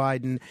Joe Biden.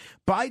 Biden.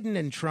 Biden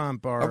and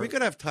Trump Are we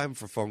going to have time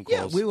for phone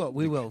calls? Yeah, we will.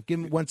 We will. Give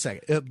me 1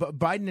 second.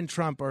 Biden and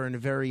Trump are in a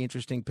very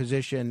interesting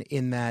position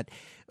in that,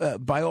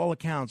 by all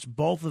accounts,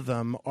 both of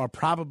them are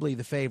probably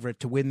the favorite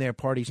to win their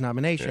party's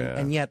nomination. Yeah.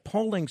 And yet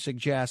polling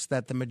suggests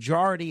that the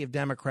majority of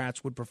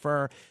Democrats would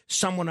prefer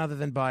someone other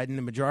than Biden.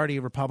 The majority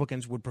of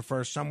Republicans would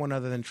prefer someone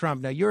other than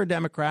Trump. Now, you're a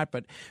Democrat,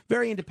 but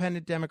very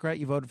independent Democrat.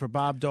 You voted for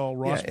Bob Dole,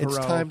 Ross Perot, it's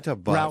time for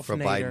Ralph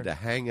Biden Nader. to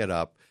hang it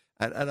up.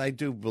 And I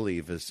do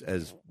believe,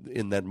 as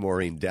in that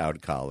Maureen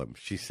Dowd column,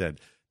 she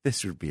said,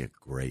 this would be a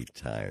great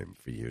time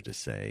for you to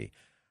say,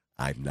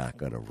 I'm not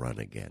going to run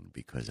again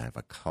because I've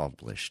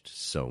accomplished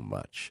so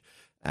much.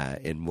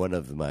 In one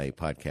of my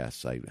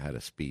podcasts, I had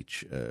a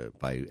speech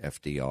by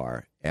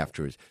FDR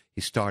after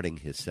he's starting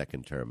his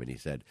second term, and he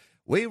said,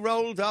 we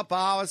rolled up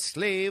our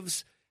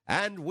sleeves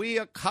and we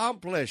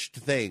accomplished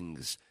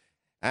things.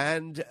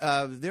 And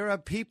there are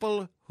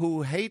people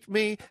who hate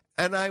me,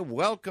 and I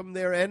welcome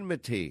their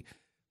enmity.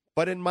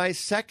 But in my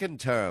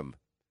second term,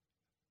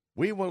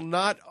 we will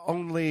not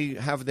only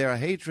have their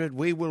hatred,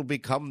 we will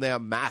become their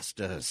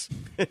masters.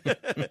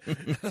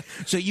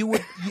 So you're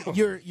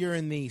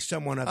in the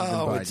someone other than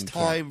Biden. It's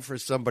time for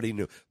somebody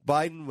new.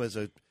 Biden was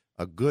a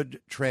good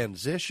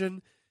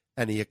transition,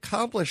 and he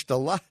accomplished a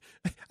lot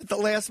at the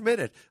last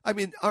minute. I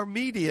mean, our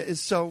media is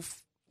so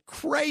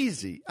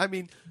crazy. I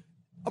mean,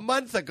 a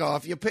month ago,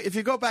 if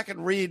you go back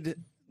and read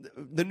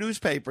the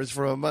newspapers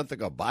from a month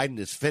ago, Biden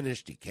is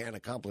finished. He can't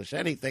accomplish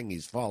anything.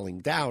 He's falling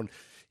down.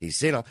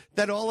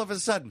 Then all of a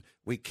sudden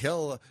we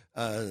kill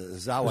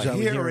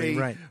Zawahiri.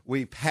 Right.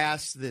 We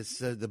pass this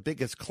the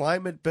biggest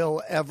climate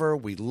bill ever.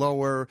 We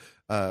lower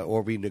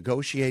or we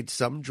negotiate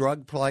some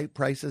drug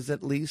prices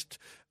at least.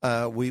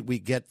 We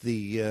get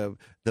the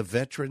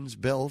veterans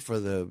bill for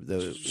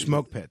the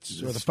smoke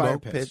pits or the fire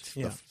pits.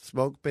 The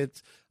smoke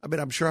pits. I mean,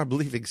 I'm sure I'm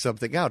leaving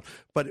something out,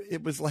 but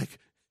it was like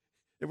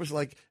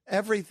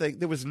everything.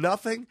 There was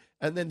nothing,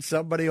 and then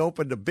somebody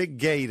opened a big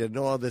gate, and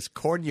all this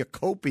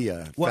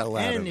cornucopia fell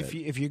out of it. And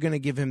if you're going to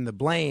give him the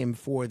blame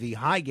for the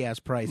high gas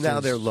prices, now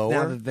they're lower.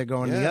 Now that they're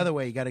going the other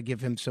way, you got to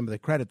give him some of the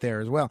credit there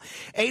as well.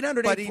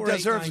 800 But he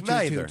deserves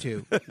neither.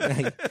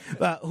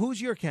 Who's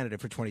your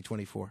candidate for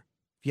 2024?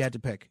 If you had to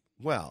pick,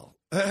 Well,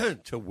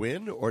 to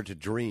win or to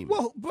dream?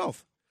 well,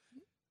 both.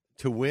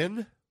 To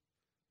win,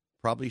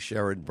 probably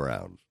Sherrod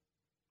Brown.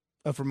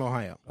 From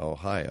Ohio.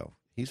 Ohio.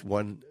 He's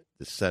won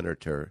the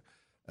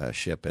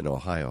senatorship in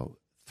Ohio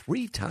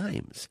 3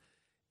 times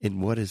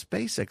in what has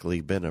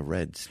basically been a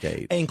red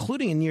state.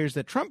 Including in years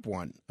that Trump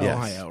won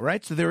Ohio,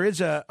 right? So there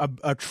is a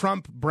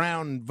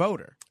Trump-Brown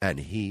voter. And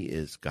he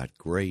has got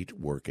great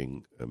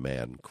working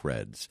man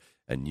creds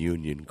and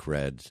union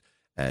creds,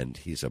 and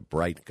he's a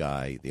bright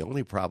guy. The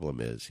only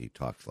problem is he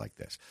talks like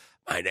this.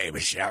 My name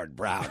is Sherrod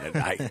Brown,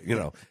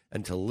 and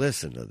and to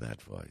listen to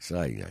that voice.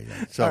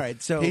 So, all right,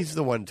 so he's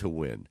the one to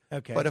win.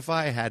 Okay. But if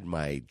I had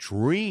my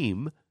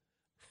dream,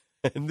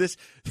 and this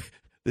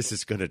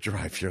is going to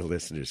drive your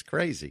listeners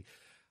crazy,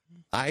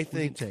 I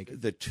think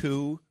the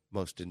 2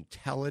 most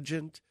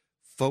intelligent,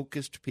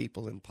 focused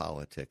people in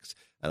politics,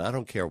 and I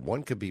don't care,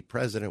 one could be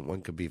president,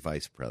 one could be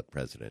vice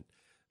president,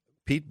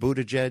 Pete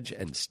Buttigieg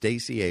and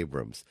Stacey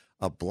Abrams,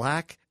 a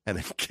black and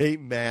a gay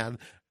man,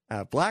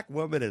 a black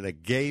woman and a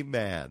gay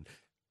man.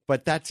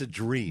 But that's a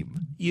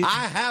dream.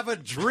 I have a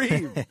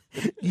dream.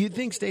 You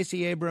think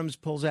Stacey Abrams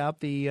pulls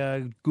out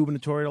the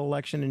gubernatorial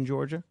election in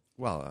Georgia?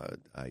 Well,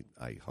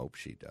 I hope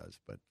she does,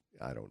 but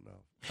I don't know.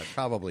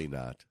 Probably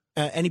not.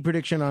 Any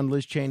prediction on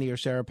Liz Cheney or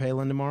Sarah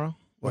Palin tomorrow?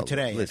 Or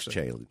today? Liz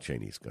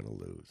Cheney's going to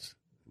lose.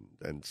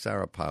 And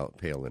Sarah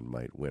Palin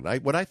might win.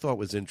 What I thought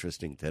was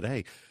interesting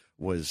today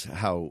was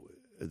how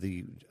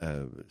the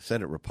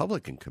Senate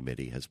Republican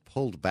Committee has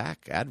pulled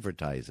back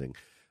advertising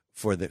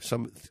for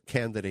some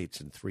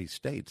candidates in 3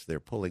 states. They're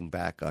pulling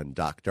back on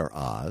Dr.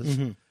 Oz,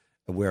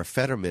 where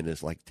Fetterman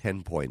is like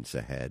 10 points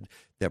ahead.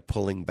 They're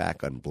pulling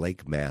back on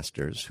Blake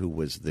Masters, who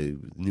was the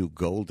new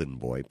golden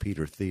boy,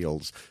 Peter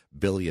Thiel's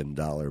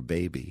billion-dollar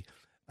baby.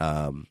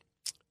 And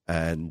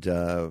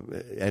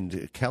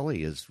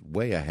Kelly is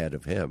way ahead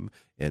of him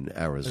in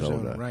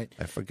Arizona. Right.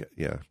 I forget.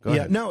 Yeah, go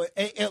ahead. No,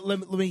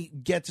 let me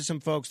get to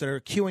some folks that are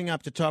queuing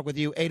up to talk with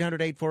you.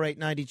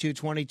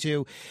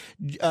 800-848-9222.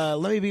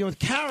 Let me begin with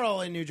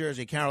Carol in New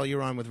Jersey. Carol,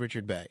 you're on with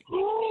Richard Bay.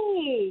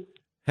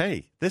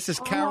 Hey, this is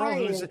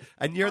Carol,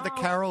 and you're the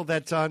Carol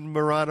that's on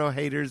Morano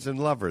Haters and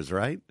Lovers,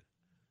 right?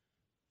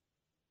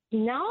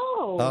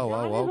 No.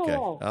 Okay. At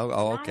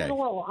all. Okay. Not at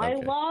all.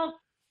 Okay.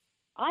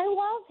 I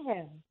love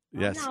him.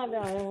 Yes. I'm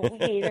not a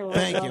hater.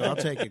 Thank you. I'll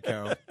take it,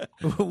 Carol.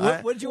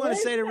 What did you want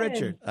to say to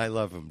Richard? I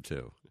love him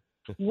too.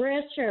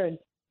 Richard,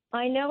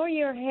 I know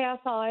you're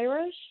half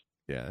Irish,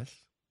 Yes.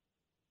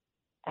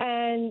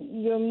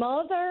 and your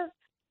mother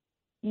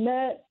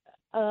met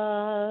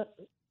Errol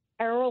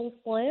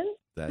Flynn.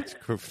 That's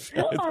correct.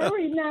 I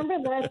remember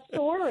that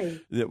story.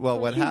 Well,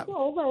 what She happened?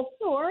 told that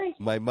story.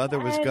 My mother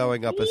was And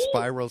going up a he-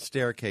 spiral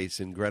staircase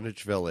in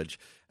Greenwich Village,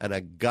 and a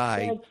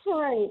guy That's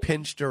right.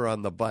 pinched her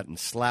on the butt and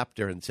slapped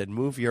her and said,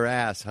 "Move your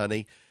ass,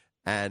 honey."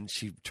 And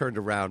she turned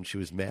around. She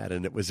was mad,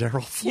 and it was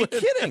Errol Flynn.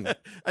 You're kidding.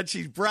 And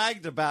she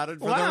bragged about it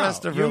for Wow. the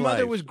rest of her Your life.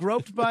 mother was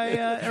groped by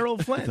Errol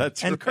Flynn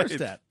That's and right. cursed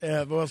at.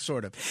 Well,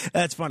 sort of.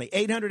 That's funny.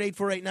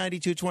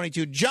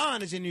 800-848-9222.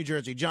 John is in New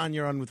Jersey. John,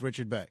 you're on with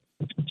Richard Bay.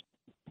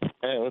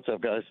 Hey, what's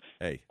up, guys?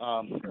 Hey.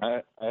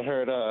 I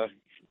heard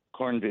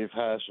corned beef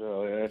hash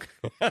earlier.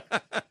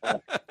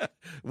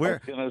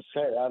 Where? I was gonna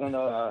say, I don't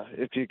know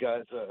if you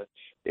guys.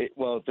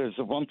 Well, there's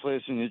one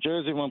place in New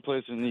Jersey, one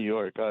place in New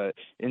York.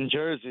 In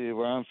Jersey,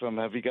 where I'm from,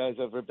 have you guys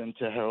ever been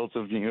to Harold's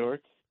of New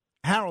York?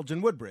 Harold's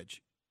in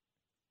Woodbridge.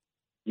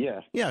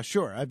 Yeah. Yeah,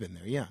 sure. I've been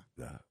there. Yeah.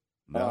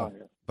 No.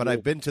 But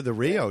I've been to the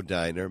Rio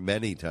Diner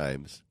many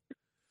times.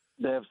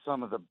 They have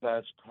some of the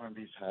best corned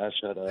beef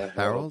hash at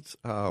Harold's?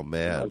 Oh,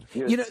 man.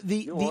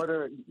 You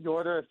order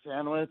a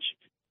sandwich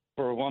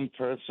for one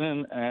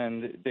person,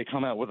 and they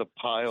come out with a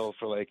pile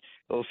for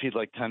it'll feed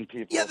 10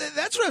 people. Yeah,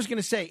 that's what I was going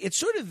to say. It's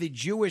sort of the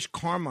Jewish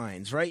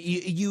Carmines, right?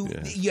 You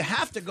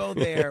have to go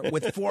there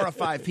with 4 or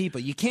 5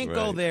 people. You can't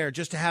go there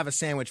just to have a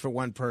sandwich for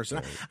one person.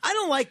 Right. I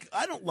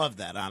don't love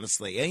that,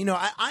 honestly.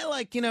 I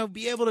like,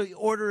 be able to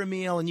order a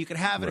meal and you can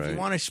have it if you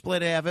want to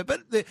split have it.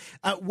 But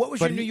what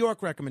was your New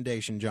York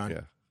recommendation, John?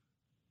 Yeah.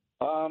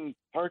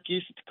 Park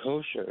East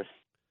Kosher.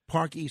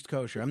 Park East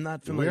Kosher. I'm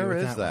not familiar with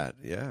that. Where is that?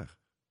 Yeah.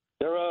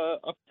 They're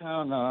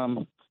uptown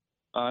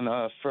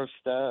on First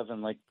Ave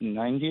and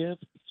 90th,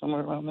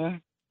 somewhere around there.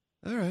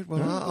 All right.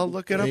 Well, I'll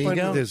look it up.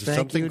 There's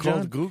something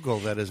called Google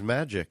that is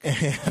magic.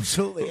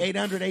 Absolutely.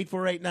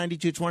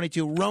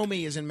 800-848-9222.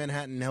 Romy is in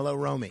Manhattan. Hello,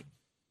 Romy.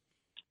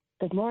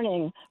 Good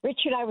morning.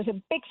 Richard, I was a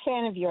big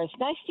fan of yours.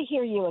 Nice to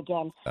hear you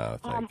again. Oh,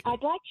 thank you.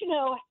 I'd like to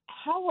know,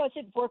 how was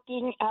it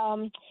working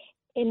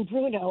in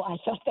Bruno? I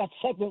thought that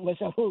segment was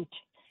a hoot.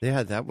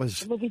 Yeah, that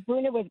was... Was it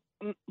Bruno with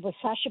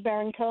Sacha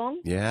Baron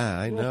Cohen? Yeah,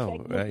 I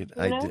know, right?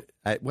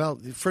 Well,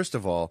 first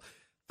of all,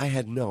 I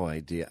had no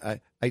idea.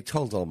 I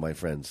told all my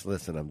friends,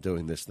 listen, I'm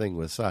doing this thing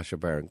with Sacha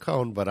Baron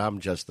Cohen, but I'm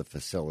just the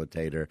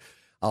facilitator.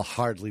 I'll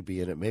hardly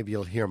be in it. Maybe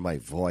you'll hear my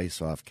voice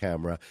off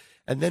camera.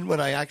 And then when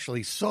I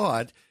actually saw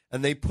it,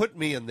 and they put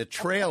me in the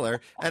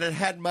trailer, and it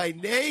had my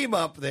name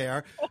up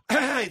there,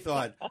 I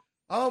thought,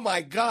 oh,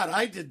 my God,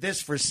 I did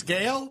this for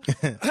scale?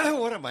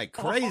 What am I,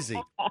 crazy?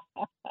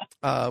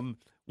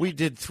 We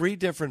did 3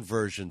 different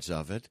versions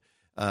of it,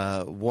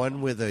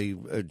 one with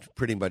a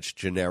pretty much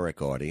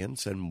generic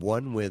audience, and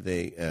one with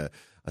a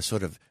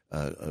sort of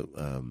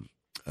a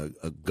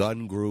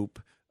gun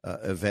group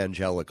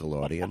evangelical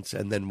audience,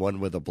 and then one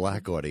with a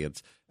black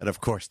audience. And,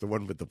 of course, the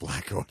one with the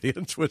black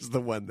audience was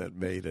the one that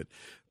made it.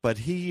 But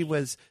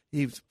he's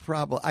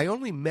probably – I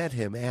only met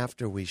him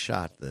after we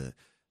shot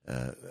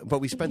but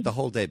we spent the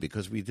whole day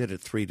because we did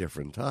it 3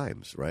 different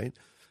times, right?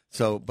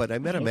 So, but I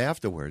met him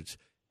afterwards.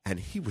 And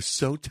he was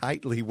so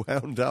tightly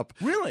wound up.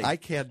 Really? I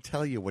can't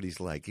tell you what he's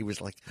like. He was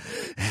like...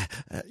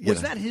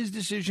 was that his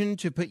decision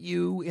to put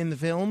you in the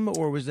film,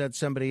 or was that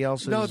somebody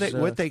else's? No,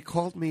 they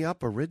called me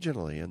up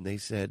originally, and they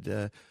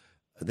said,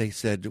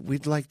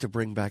 we'd like to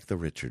bring back the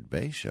Richard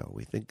Bay Show.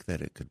 We think that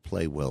it could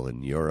play well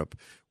in Europe.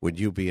 Would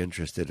you be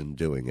interested in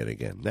doing it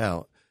again?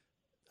 Now,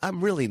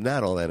 I'm really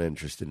not all that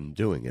interested in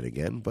doing it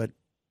again, but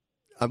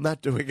I'm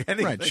not doing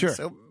anything, right, sure.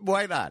 So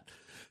why not?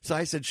 So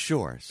I said,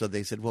 sure. So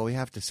they said, well, we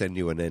have to send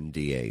you an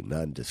NDA,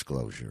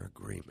 non-disclosure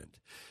agreement.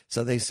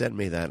 So they sent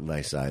me that, and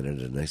I signed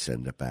it, and they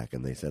sent it back.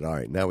 And they said, all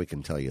right, now we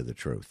can tell you the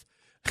truth.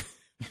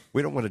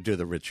 We don't want to do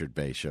the Richard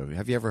Bay Show.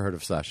 Have you ever heard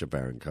of Sacha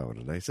Baron Cohen?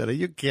 And I said, are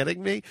you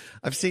kidding me?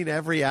 I've seen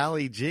every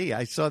Ali G.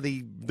 I saw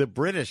the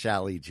British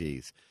Ali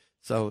Gs.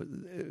 So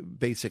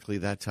basically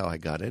that's how I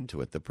got into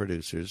it. The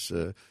producers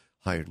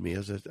hired me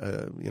as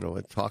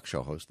a talk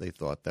show host. They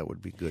thought that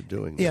would be good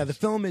doing this. Yeah, the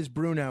film is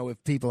Bruno,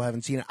 if people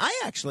haven't seen it.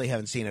 I actually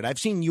haven't seen it. I've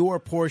seen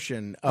your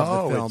portion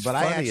of the film, but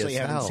I actually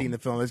haven't seen the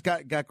film. It's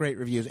got great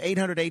reviews.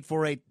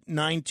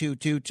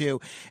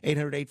 800-848-9222,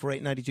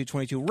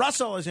 800-848-9222.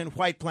 Russell is in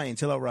White Plains.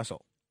 Hello,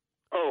 Russell.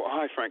 Oh,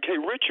 hi, Frank. Hey,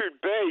 Richard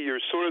Bay,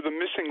 you're sort of the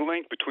missing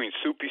link between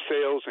Soupy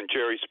Sales and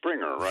Jerry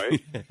Springer, right?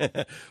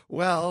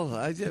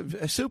 Well,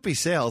 Soupy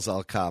Sales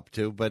I'll cop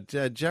to, but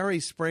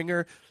Jerry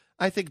Springer...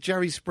 I think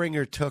Jerry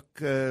Springer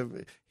took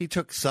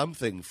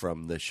something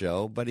from the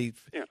show, but he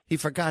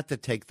forgot to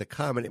take the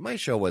comedy. My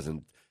show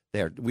wasn't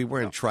there. We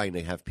weren't trying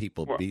to have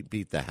people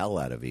beat the hell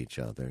out of each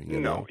other. You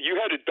know? You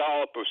had a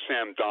dollop of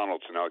Sam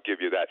Donaldson, I'll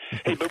give you that.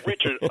 Hey, but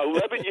Richard,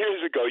 11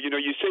 years ago,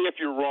 you say if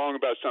you're wrong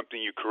about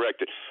something, you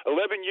correct it.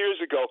 11 years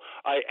ago,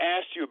 I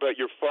asked you about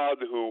your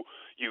father, who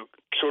you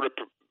sort of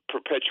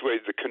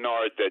perpetuated the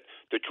canard that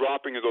the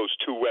dropping of those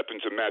 2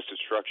 weapons of mass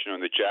destruction on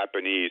the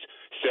Japanese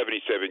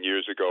 77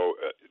 years ago,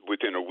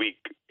 within a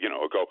week,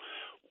 ago,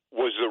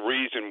 was the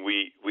reason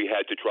we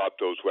had to drop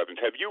those weapons.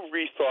 Have you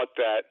rethought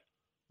that?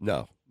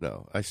 No.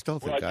 I still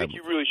think I think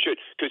you really should,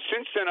 because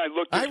since then I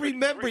looked at... I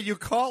remember you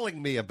calling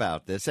me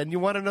about this, and you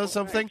want to know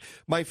something?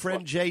 My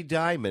friend Jay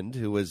Diamond,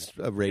 who was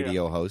a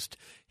radio host,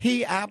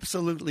 he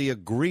absolutely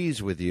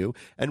agrees with you,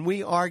 and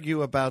we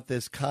argue about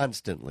this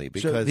constantly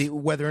because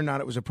whether or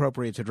not it was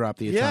appropriate to drop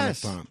the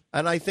atomic bomb.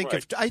 And I think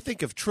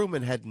if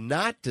Truman had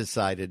not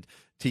decided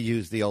to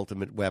use the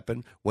ultimate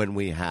weapon when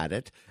we had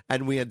it,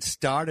 and we had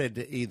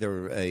started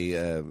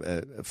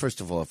either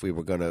first of all, if we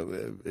were going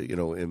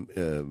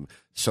to,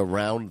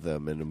 surround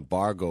them and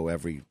embargo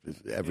every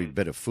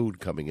bit of food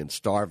coming in,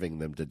 starving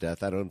them to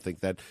death.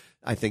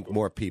 I think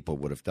more people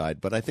would have died,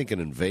 but I think an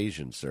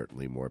invasion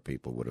certainly more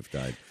people would have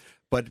died.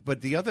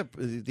 But the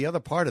other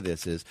part of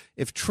this is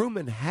if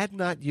Truman had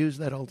not used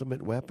that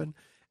ultimate weapon,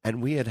 and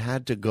we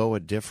had to go a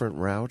different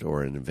route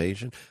or an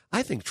invasion,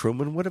 I think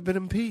Truman would have been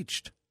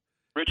impeached.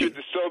 Richard,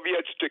 the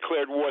Soviets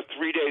declared war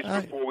 3 days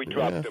before we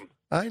dropped them.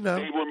 I know.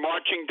 They were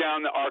marching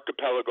down the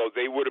archipelago.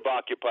 They would have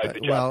occupied the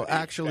Japanese. Well,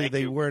 actually,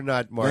 they were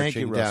not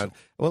marching down. Russell.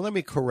 Well, let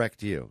me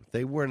correct you.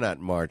 They were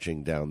not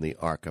marching down the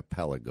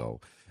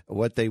archipelago.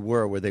 What they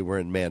were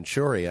in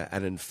Manchuria.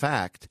 And in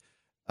fact,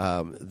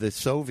 the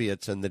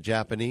Soviets and the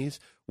Japanese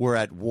were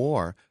at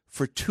war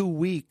for 2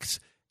 weeks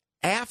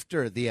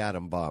after the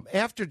atom bomb,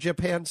 after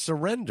Japan's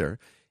surrender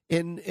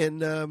in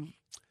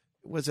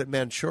was it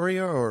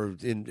Manchuria or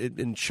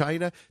in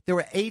China? There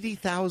were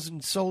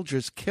 80,000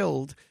 soldiers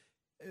killed,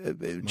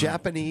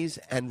 Japanese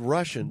and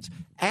Russians,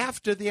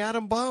 after the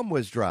atom bomb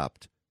was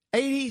dropped.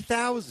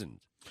 80,000.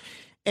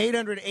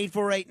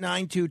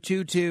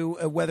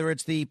 800-848-9222, whether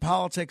it's the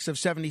politics of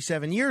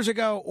 77 years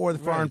ago or the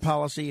foreign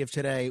policy of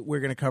today, we're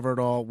going to cover it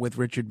all with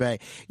Richard Bay.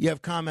 You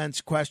have comments,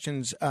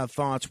 questions,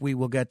 thoughts, we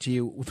will get to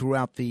you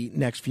throughout the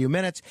next few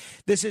minutes.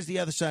 This is The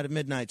Other Side of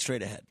Midnight,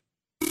 straight ahead.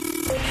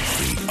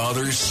 The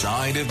Other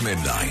Side of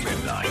Midnight.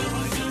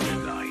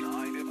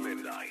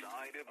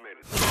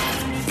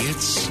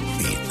 It's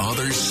The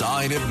Other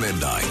Side of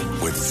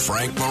Midnight with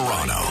Frank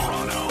Morano.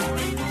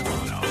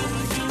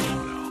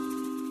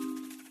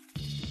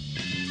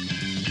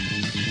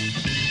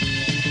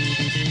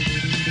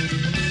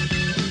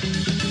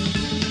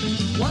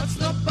 What's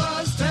the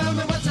buzz? Tell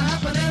me what's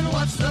happening.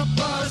 What's the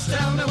buzz?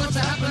 Tell me what's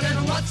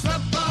happening. What's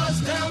the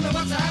buzz? Tell me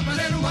what's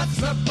happening. What's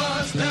the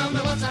buzz? Tell me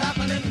what's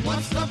happening.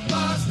 What's the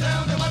buzz?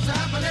 Tell me what's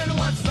happening.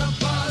 What's the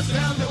buzz?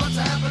 Tell me what's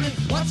happening.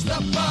 What's the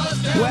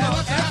buzz? Tell me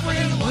what's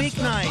happening. Every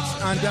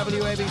weeknight on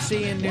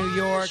WABC in New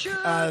York,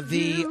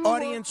 the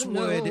audience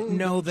would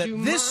know that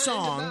this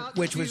song,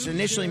 which was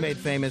initially made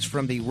famous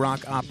from the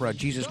rock opera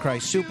Jesus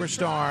Christ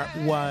Superstar,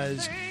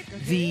 was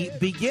the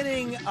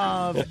beginning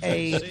of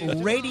a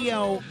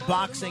radio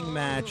boxing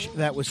match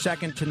that was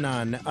second to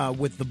none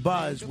with The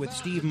Buzz with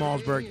Steve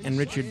Malzberg and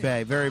Richard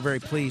Bay. Very, very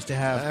pleased to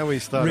have I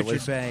always thought Richard it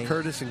was Bay.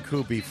 Curtis and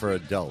Kuby for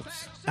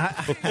adults.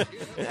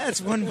 That's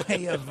one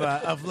way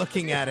of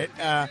looking at it.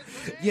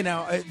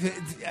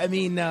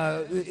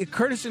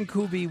 Curtis and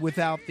Kuby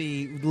without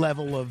the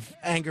level of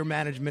anger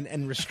management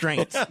and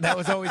restraints that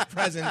was always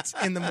present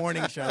in the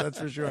morning show. That's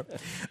for sure.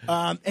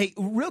 Hey,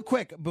 real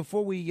quick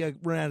before we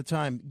run out of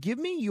time, give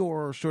me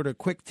your sort of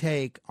quick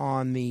take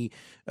on the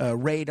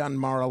raid on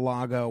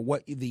Mar-a-Lago,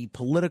 what the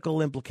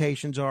political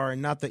implications are,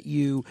 and not that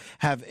you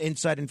have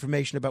inside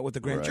information about what the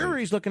grand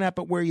jury is looking at,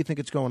 but where you think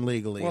it's going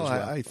legally. Well, as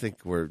well. I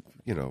think we're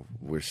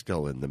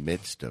still in the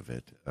midst of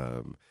it.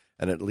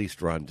 And at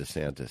least Ron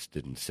DeSantis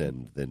didn't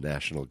send the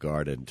National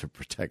Guard in to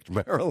protect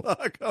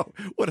Mar-a-Lago.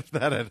 What if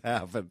that had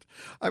happened?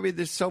 I mean,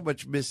 there's so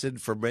much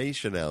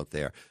misinformation out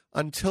there.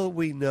 Until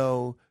we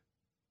know,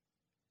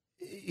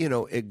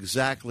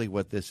 exactly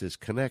what this is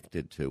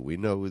connected to. We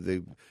know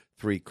the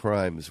 3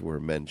 crimes were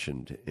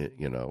mentioned,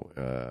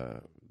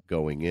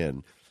 going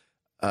in.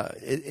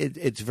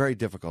 It's very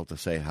difficult to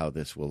say how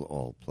this will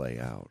all play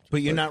out.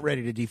 But you're not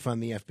ready to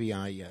defund the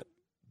FBI yet.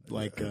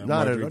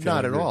 Not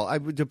at all.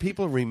 Do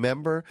people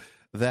remember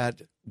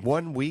that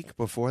 1 week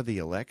before the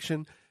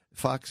election,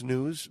 Fox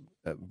News,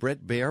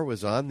 Bret Baier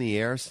was on the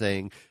air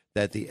saying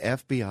that the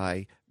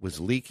FBI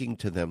was leaking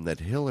to them that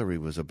Hillary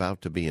was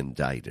about to be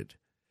indicted.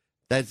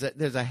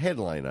 There's a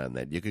headline on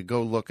that. You could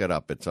go look it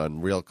up. It's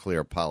on Real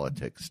Clear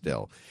Politics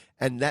still.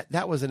 And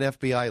that was an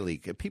FBI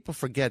leak. People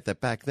forget that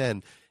back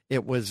then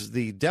it was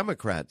the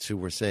Democrats who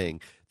were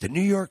saying the New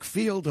York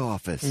field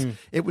office.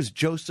 It was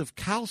Joseph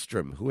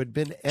Kallstrom, who had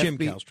been Jim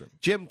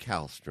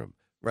Kallstrom,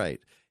 right.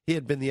 He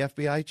had been the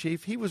FBI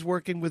chief. He was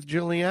working with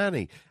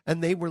Giuliani,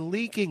 and they were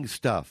leaking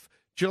stuff.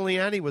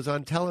 Giuliani was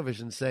on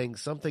television saying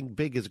something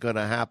big is going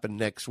to happen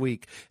next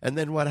week. And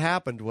then what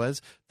happened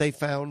was they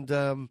found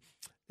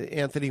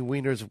Anthony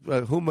Weiner's,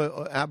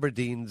 Huma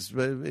Aberdeen's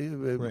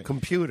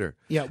computer.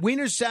 Yeah,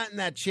 Weiner sat in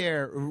that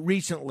chair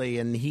recently,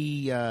 and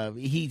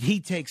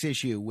he takes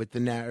issue with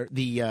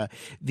the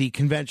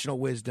conventional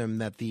wisdom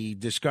that the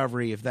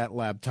discovery of that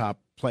laptop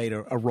played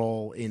a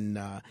role in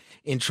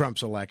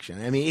Trump's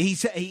election. I mean,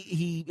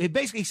 he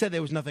basically said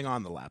there was nothing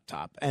on the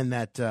laptop, and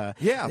that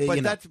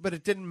but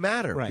it didn't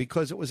matter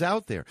because it was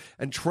out there,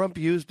 and Trump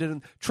used it.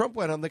 And Trump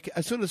went on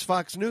as soon as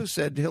Fox News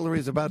said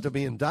Hillary's about to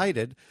be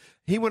indicted,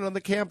 he went on the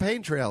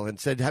campaign trail and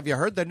said, "Have you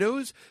heard the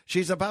news?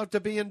 She's about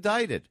to be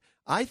indicted."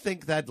 I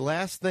think that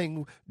last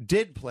thing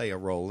did play a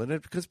role in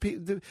it because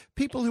the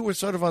people who were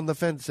sort of on the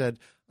fence said,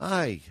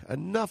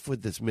 enough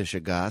with this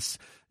Michigas.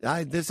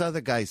 This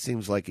other guy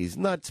seems like he's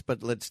nuts,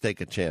 but let's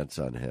take a chance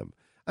on him.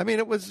 I mean,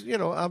 it was,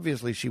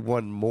 obviously she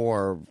won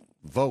more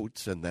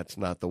votes, and that's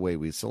not the way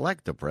we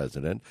select a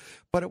president.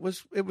 But it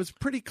was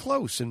pretty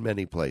close in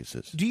many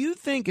places. Do you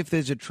think if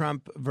there's a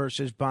Trump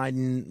versus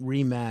Biden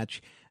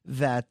rematch,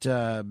 that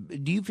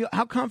do you feel?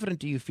 How confident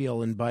do you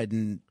feel in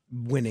Biden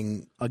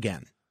winning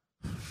again?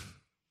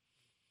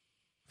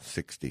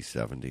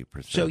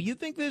 60-70%. So you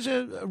think there's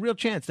a real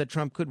chance that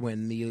Trump could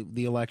win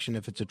the election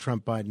if it's a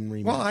Trump-Biden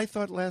rematch? Well, I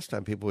thought last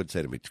time people would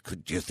say to me,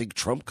 do you think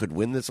Trump could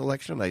win this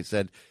election? I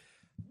said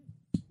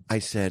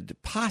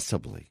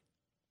possibly,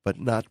 but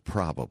not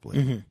probably.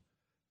 Mm-hmm.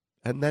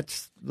 And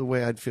that's the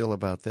way I'd feel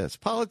about this.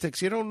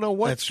 Politics, you don't know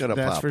what's going to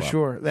pop up. That's for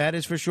sure. That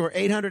is for sure.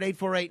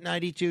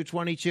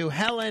 800-848-9222.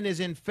 Helen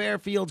is in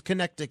Fairfield,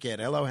 Connecticut.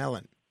 Hello,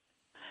 Helen.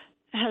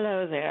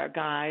 Hello there,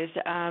 guys.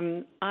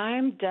 I'm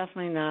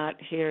definitely not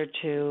here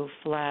to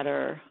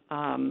flatter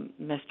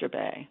Mr.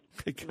 Bay.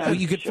 Well,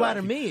 you could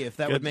flatter me if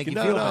that would make you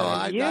feel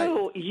better.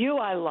 You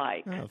I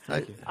like. Oh,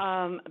 thank you.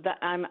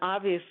 I'm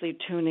obviously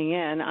tuning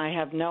in. I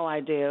have no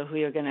idea who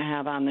you're going to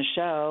have on the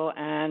show,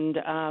 and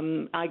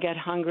I get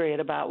hungry at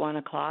about 1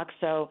 o'clock,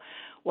 so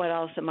what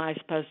else am I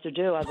supposed to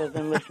do other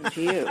than listen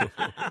to you?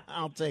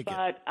 I'll take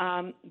it.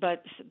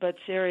 But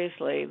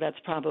seriously, that's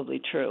probably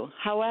true.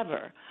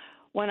 However,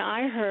 when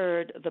I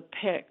heard the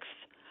pics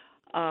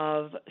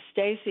of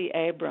Stacey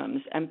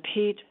Abrams and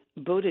Pete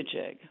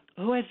Buttigieg,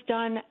 who has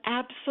done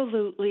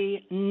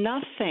absolutely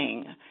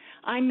nothing,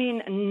 I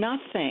mean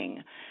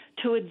nothing,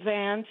 to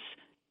advance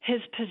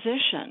his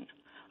position,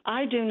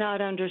 I do not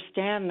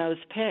understand those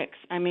pics.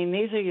 I mean,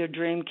 these are your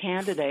dream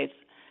candidates.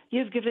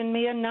 You've given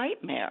me a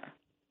nightmare.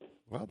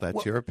 Well,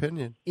 that's your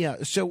opinion.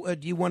 Yeah. So,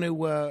 do you want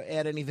to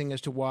add anything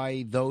as to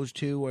why those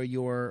two are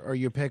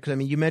your picks? I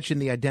mean, you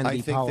mentioned the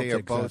identity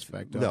politics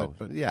aspect of it.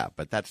 But... Yeah,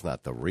 but that's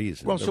not the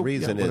reason. Well, the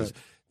reason is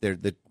they're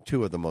the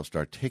two of the most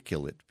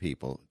articulate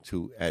people,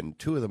 two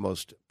of the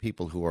most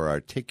people who are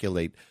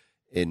articulate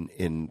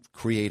in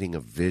creating a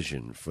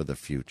vision for the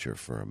future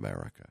for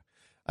America.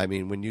 I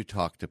mean, when you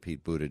talk to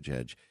Pete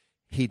Buttigieg,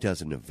 he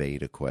doesn't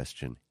evade a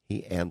question.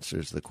 He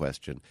answers the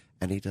question,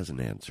 and he doesn't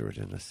answer it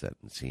in a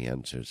sentence. He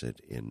answers it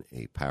in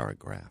a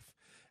paragraph.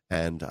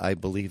 And I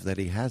believe that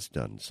he has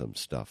done some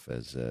stuff,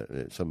 as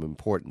some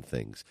important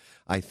things.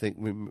 I think,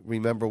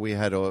 remember we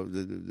had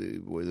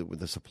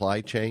the supply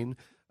chain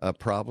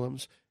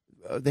problems?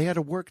 They had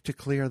to work to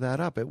clear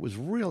that up. It was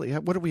really,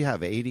 what do we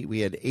have, 80?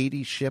 We had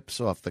 80 ships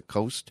off the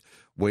coast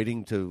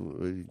waiting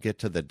to get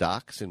to the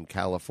docks in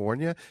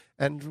California.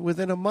 And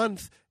within a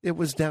month, it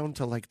was down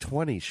to like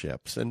 20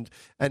 ships. And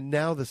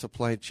now the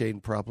supply chain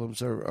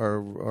problems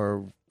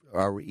are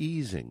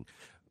easing.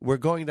 We're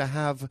going to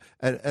have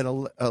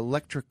an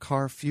electric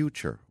car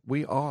future.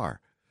 We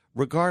are.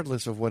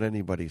 Regardless of what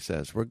anybody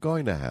says, we're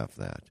going to have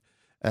that.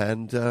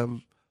 And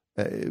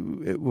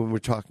when we're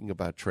talking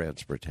about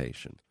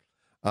transportation.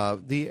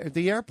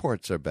 The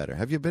airports are better.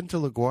 Have you been to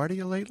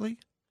LaGuardia lately?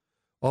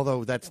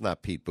 Although that's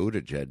not Pete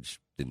Buttigieg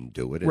didn't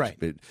do it.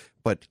 Right.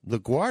 But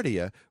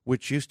LaGuardia,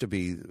 which used to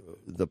be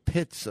the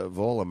pits of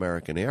all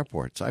American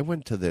airports, I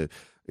went to the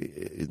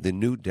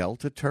new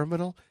Delta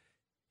terminal.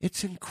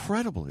 It's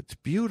incredible. It's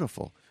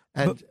beautiful.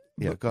 And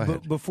go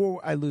ahead.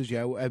 Before I lose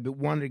you, I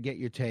wanted to get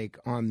your take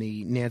on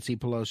the Nancy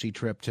Pelosi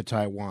trip to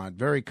Taiwan.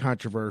 Very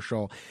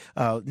controversial.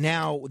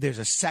 Now there's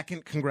a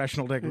second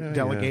congressional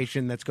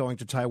delegation that's going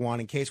to Taiwan,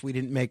 in case we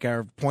didn't make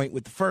our point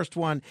with the first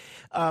one.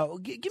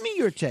 Give me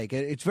your take.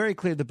 It's very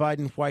clear the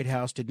Biden White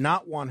House did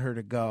not want her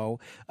to go.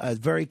 It's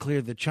very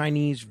clear the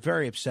Chinese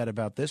very upset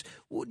about this.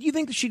 Do you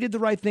think that she did the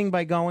right thing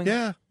by going?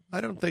 Yeah, I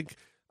don't think.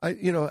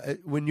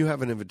 When you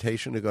have an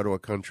invitation to go to a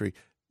country,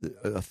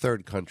 a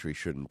third country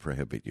shouldn't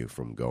prohibit you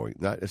from going,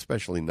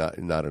 especially not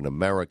an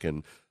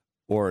American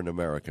or an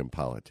American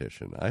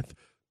politician.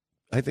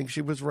 I think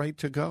she was right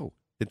to go.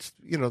 It's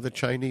the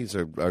Chinese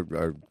are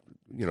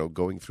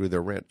going through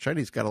their rant.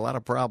 Chinese got a lot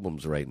of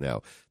problems right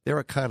now. Their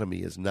economy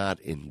is not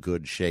in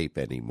good shape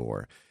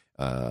anymore.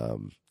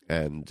 And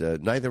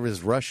neither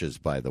is Russia's,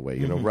 by the way.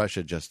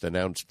 Russia just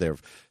announced their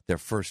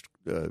first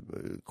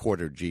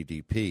quarter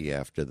GDP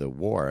after the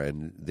war,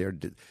 and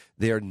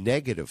they're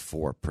negative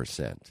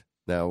 4%.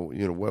 Now,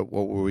 what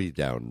were we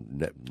down?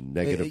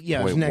 Negative 0.1?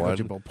 Yeah, it was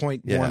negligible,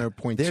 0.1 or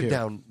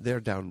 0.2.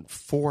 They're down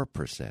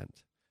 4%.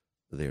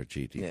 Their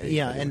GDP.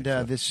 Yeah, and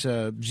this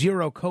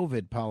zero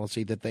COVID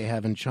policy that they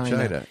have in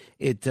China.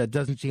 It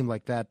doesn't seem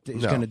like that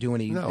is going to do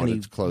any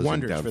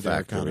wonders down for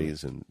their economy.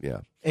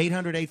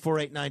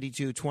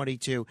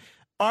 800-848-9222.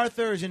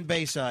 Arthur is in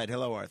Bayside.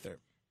 Hello, Arthur.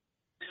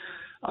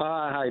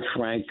 Hi,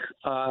 Frank.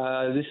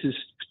 This is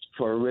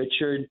for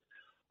Richard.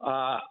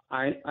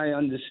 I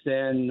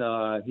understand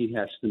he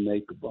has to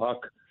make a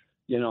buck,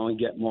 and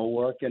get more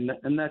work, and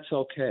that's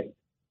okay.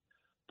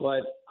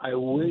 But I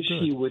wish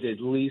he would at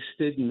least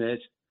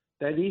admit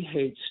that he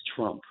hates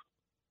Trump.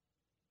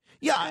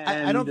 Yeah,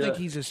 I don't think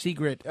he's a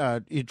secret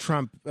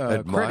Trump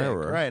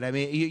admirer, critic, right? I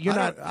mean, you're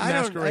not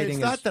masquerading.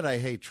 It's not that I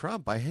hate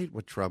Trump. I hate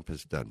what Trump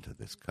has done to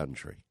this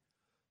country.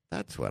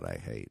 That's what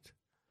I hate.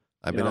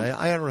 I mean,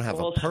 I don't have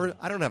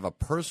I don't have a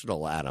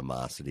personal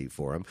animosity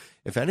for him.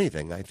 If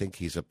anything, I think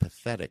he's a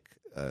pathetic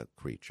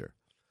creature.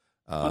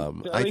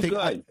 I think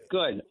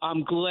good.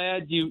 I'm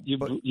glad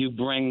you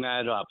bring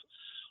that up.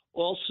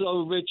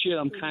 Also, Richard,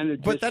 I'm kind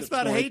of But that's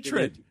not disappointed.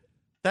 hatred.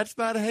 That's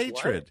not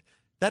hatred. What?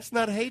 That's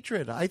not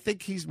hatred. I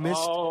think he's missed.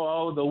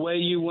 Oh, the way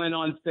you went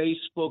on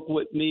Facebook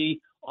with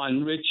me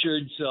on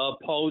Richard's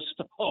post.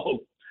 Oh,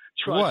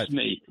 trust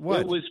me.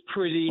 What? It was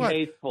pretty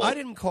hateful. I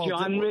didn't call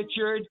John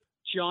Richard.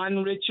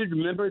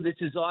 Remember, this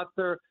is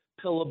Arthur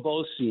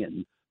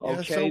Pilibosian. Okay,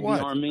 Yeah, so what?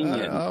 the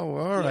Armenian. All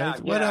right. Yeah,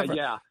 Whatever.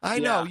 Yeah, I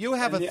know. You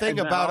have a thing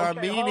about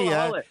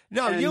Armenia. Hold it.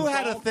 No, And you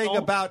had a don't- thing don't-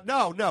 about.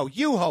 No,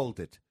 you hold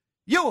it.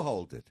 You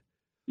hold it.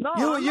 No,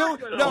 you I'm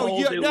not gonna no, hold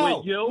you it no,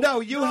 with you. no,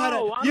 you had a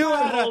I'm you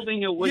not had a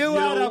holding it with you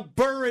had a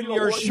burr in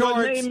your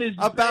shorts name is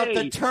about Bay.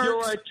 the Turks.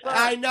 You're a Turk.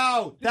 I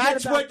know. Forget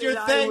That's about what your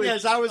the thing Irish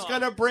is. I was stuff.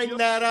 going to bring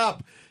that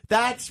up.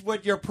 That's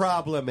what your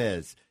problem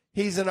is.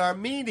 He's an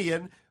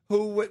Armenian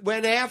who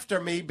went after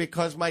me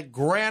because my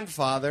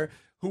grandfather,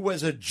 who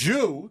was a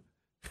Jew,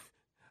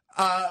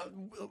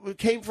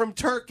 came from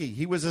Turkey.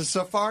 He was a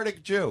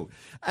Sephardic Jew.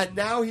 And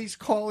now he's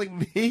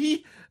calling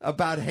me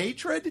about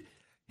hatred?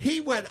 He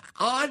went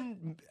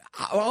on,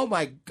 oh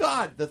my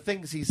God, the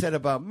things he said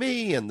about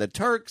me and the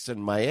Turks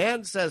and my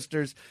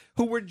ancestors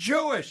who were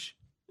Jewish.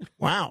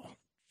 Wow.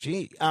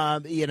 Gee,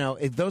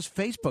 those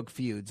Facebook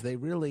feuds, they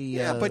really...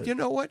 Yeah, but you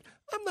know what?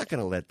 I'm not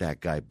going to let that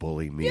guy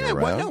bully me Yeah,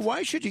 around.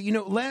 why should you?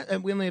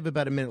 We only have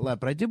about a minute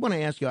left, but I did want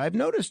to ask you, I've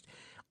noticed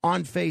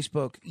on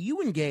Facebook,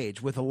 you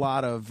engage with a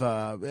lot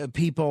of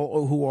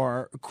people who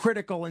are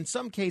critical. In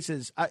some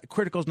cases,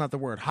 critical is not the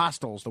word,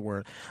 hostile is the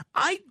word.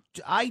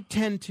 I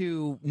tend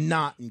to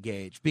not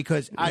engage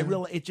because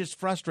it just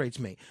frustrates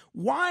me.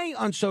 Why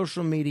on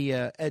social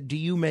media do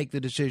you make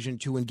the decision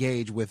to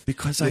engage with?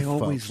 Because with I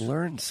always folks?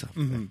 learn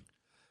something. Mm-hmm.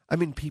 I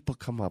mean, people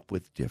come up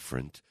with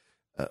different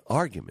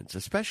arguments,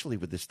 especially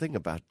with this thing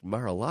about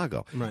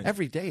Mar-a-Lago. Right.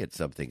 Every day it's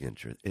something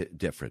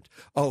different.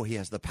 Oh, he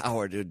has the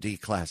power to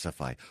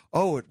declassify.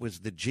 Oh, it was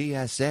the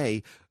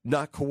GSA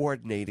not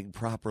coordinating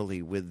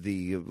properly with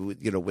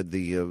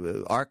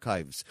the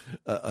archives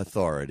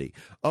authority.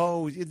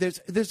 Oh,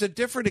 there's a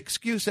different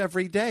excuse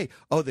every day.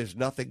 Oh, there's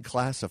nothing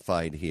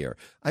classified here.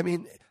 I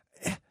mean,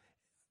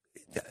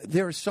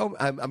 there are so.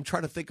 I'm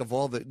trying to think of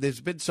all the.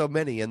 There's been so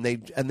many, and they.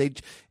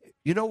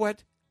 You know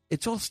what?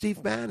 It's all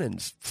Steve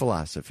Bannon's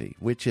philosophy,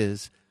 which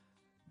is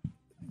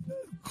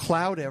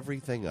cloud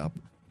everything up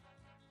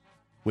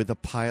with a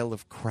pile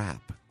of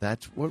crap.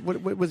 That's what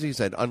was he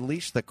said?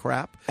 Unleash the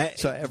crap,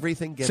 so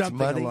everything gets something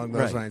muddy. along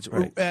those lines.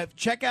 Right.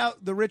 Check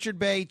out the Richard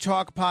Bay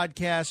Talk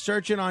podcast.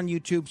 Search it on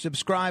YouTube.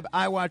 Subscribe.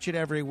 I watch it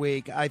every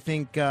week. I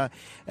think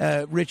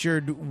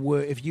Richard,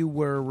 if you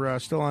were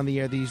still on the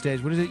air these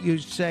days, what is it you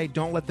say?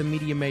 Don't let the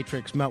media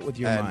matrix melt with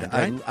your mind.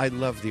 Right? I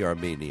love the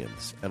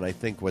Armenians, and I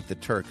think what the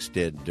Turks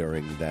did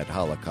during that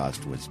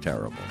Holocaust was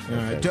terrible.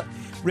 Okay?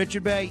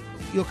 Richard Bay,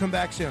 you'll come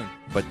back soon.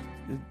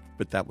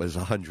 But that was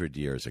 100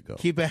 years ago.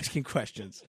 Keep asking questions.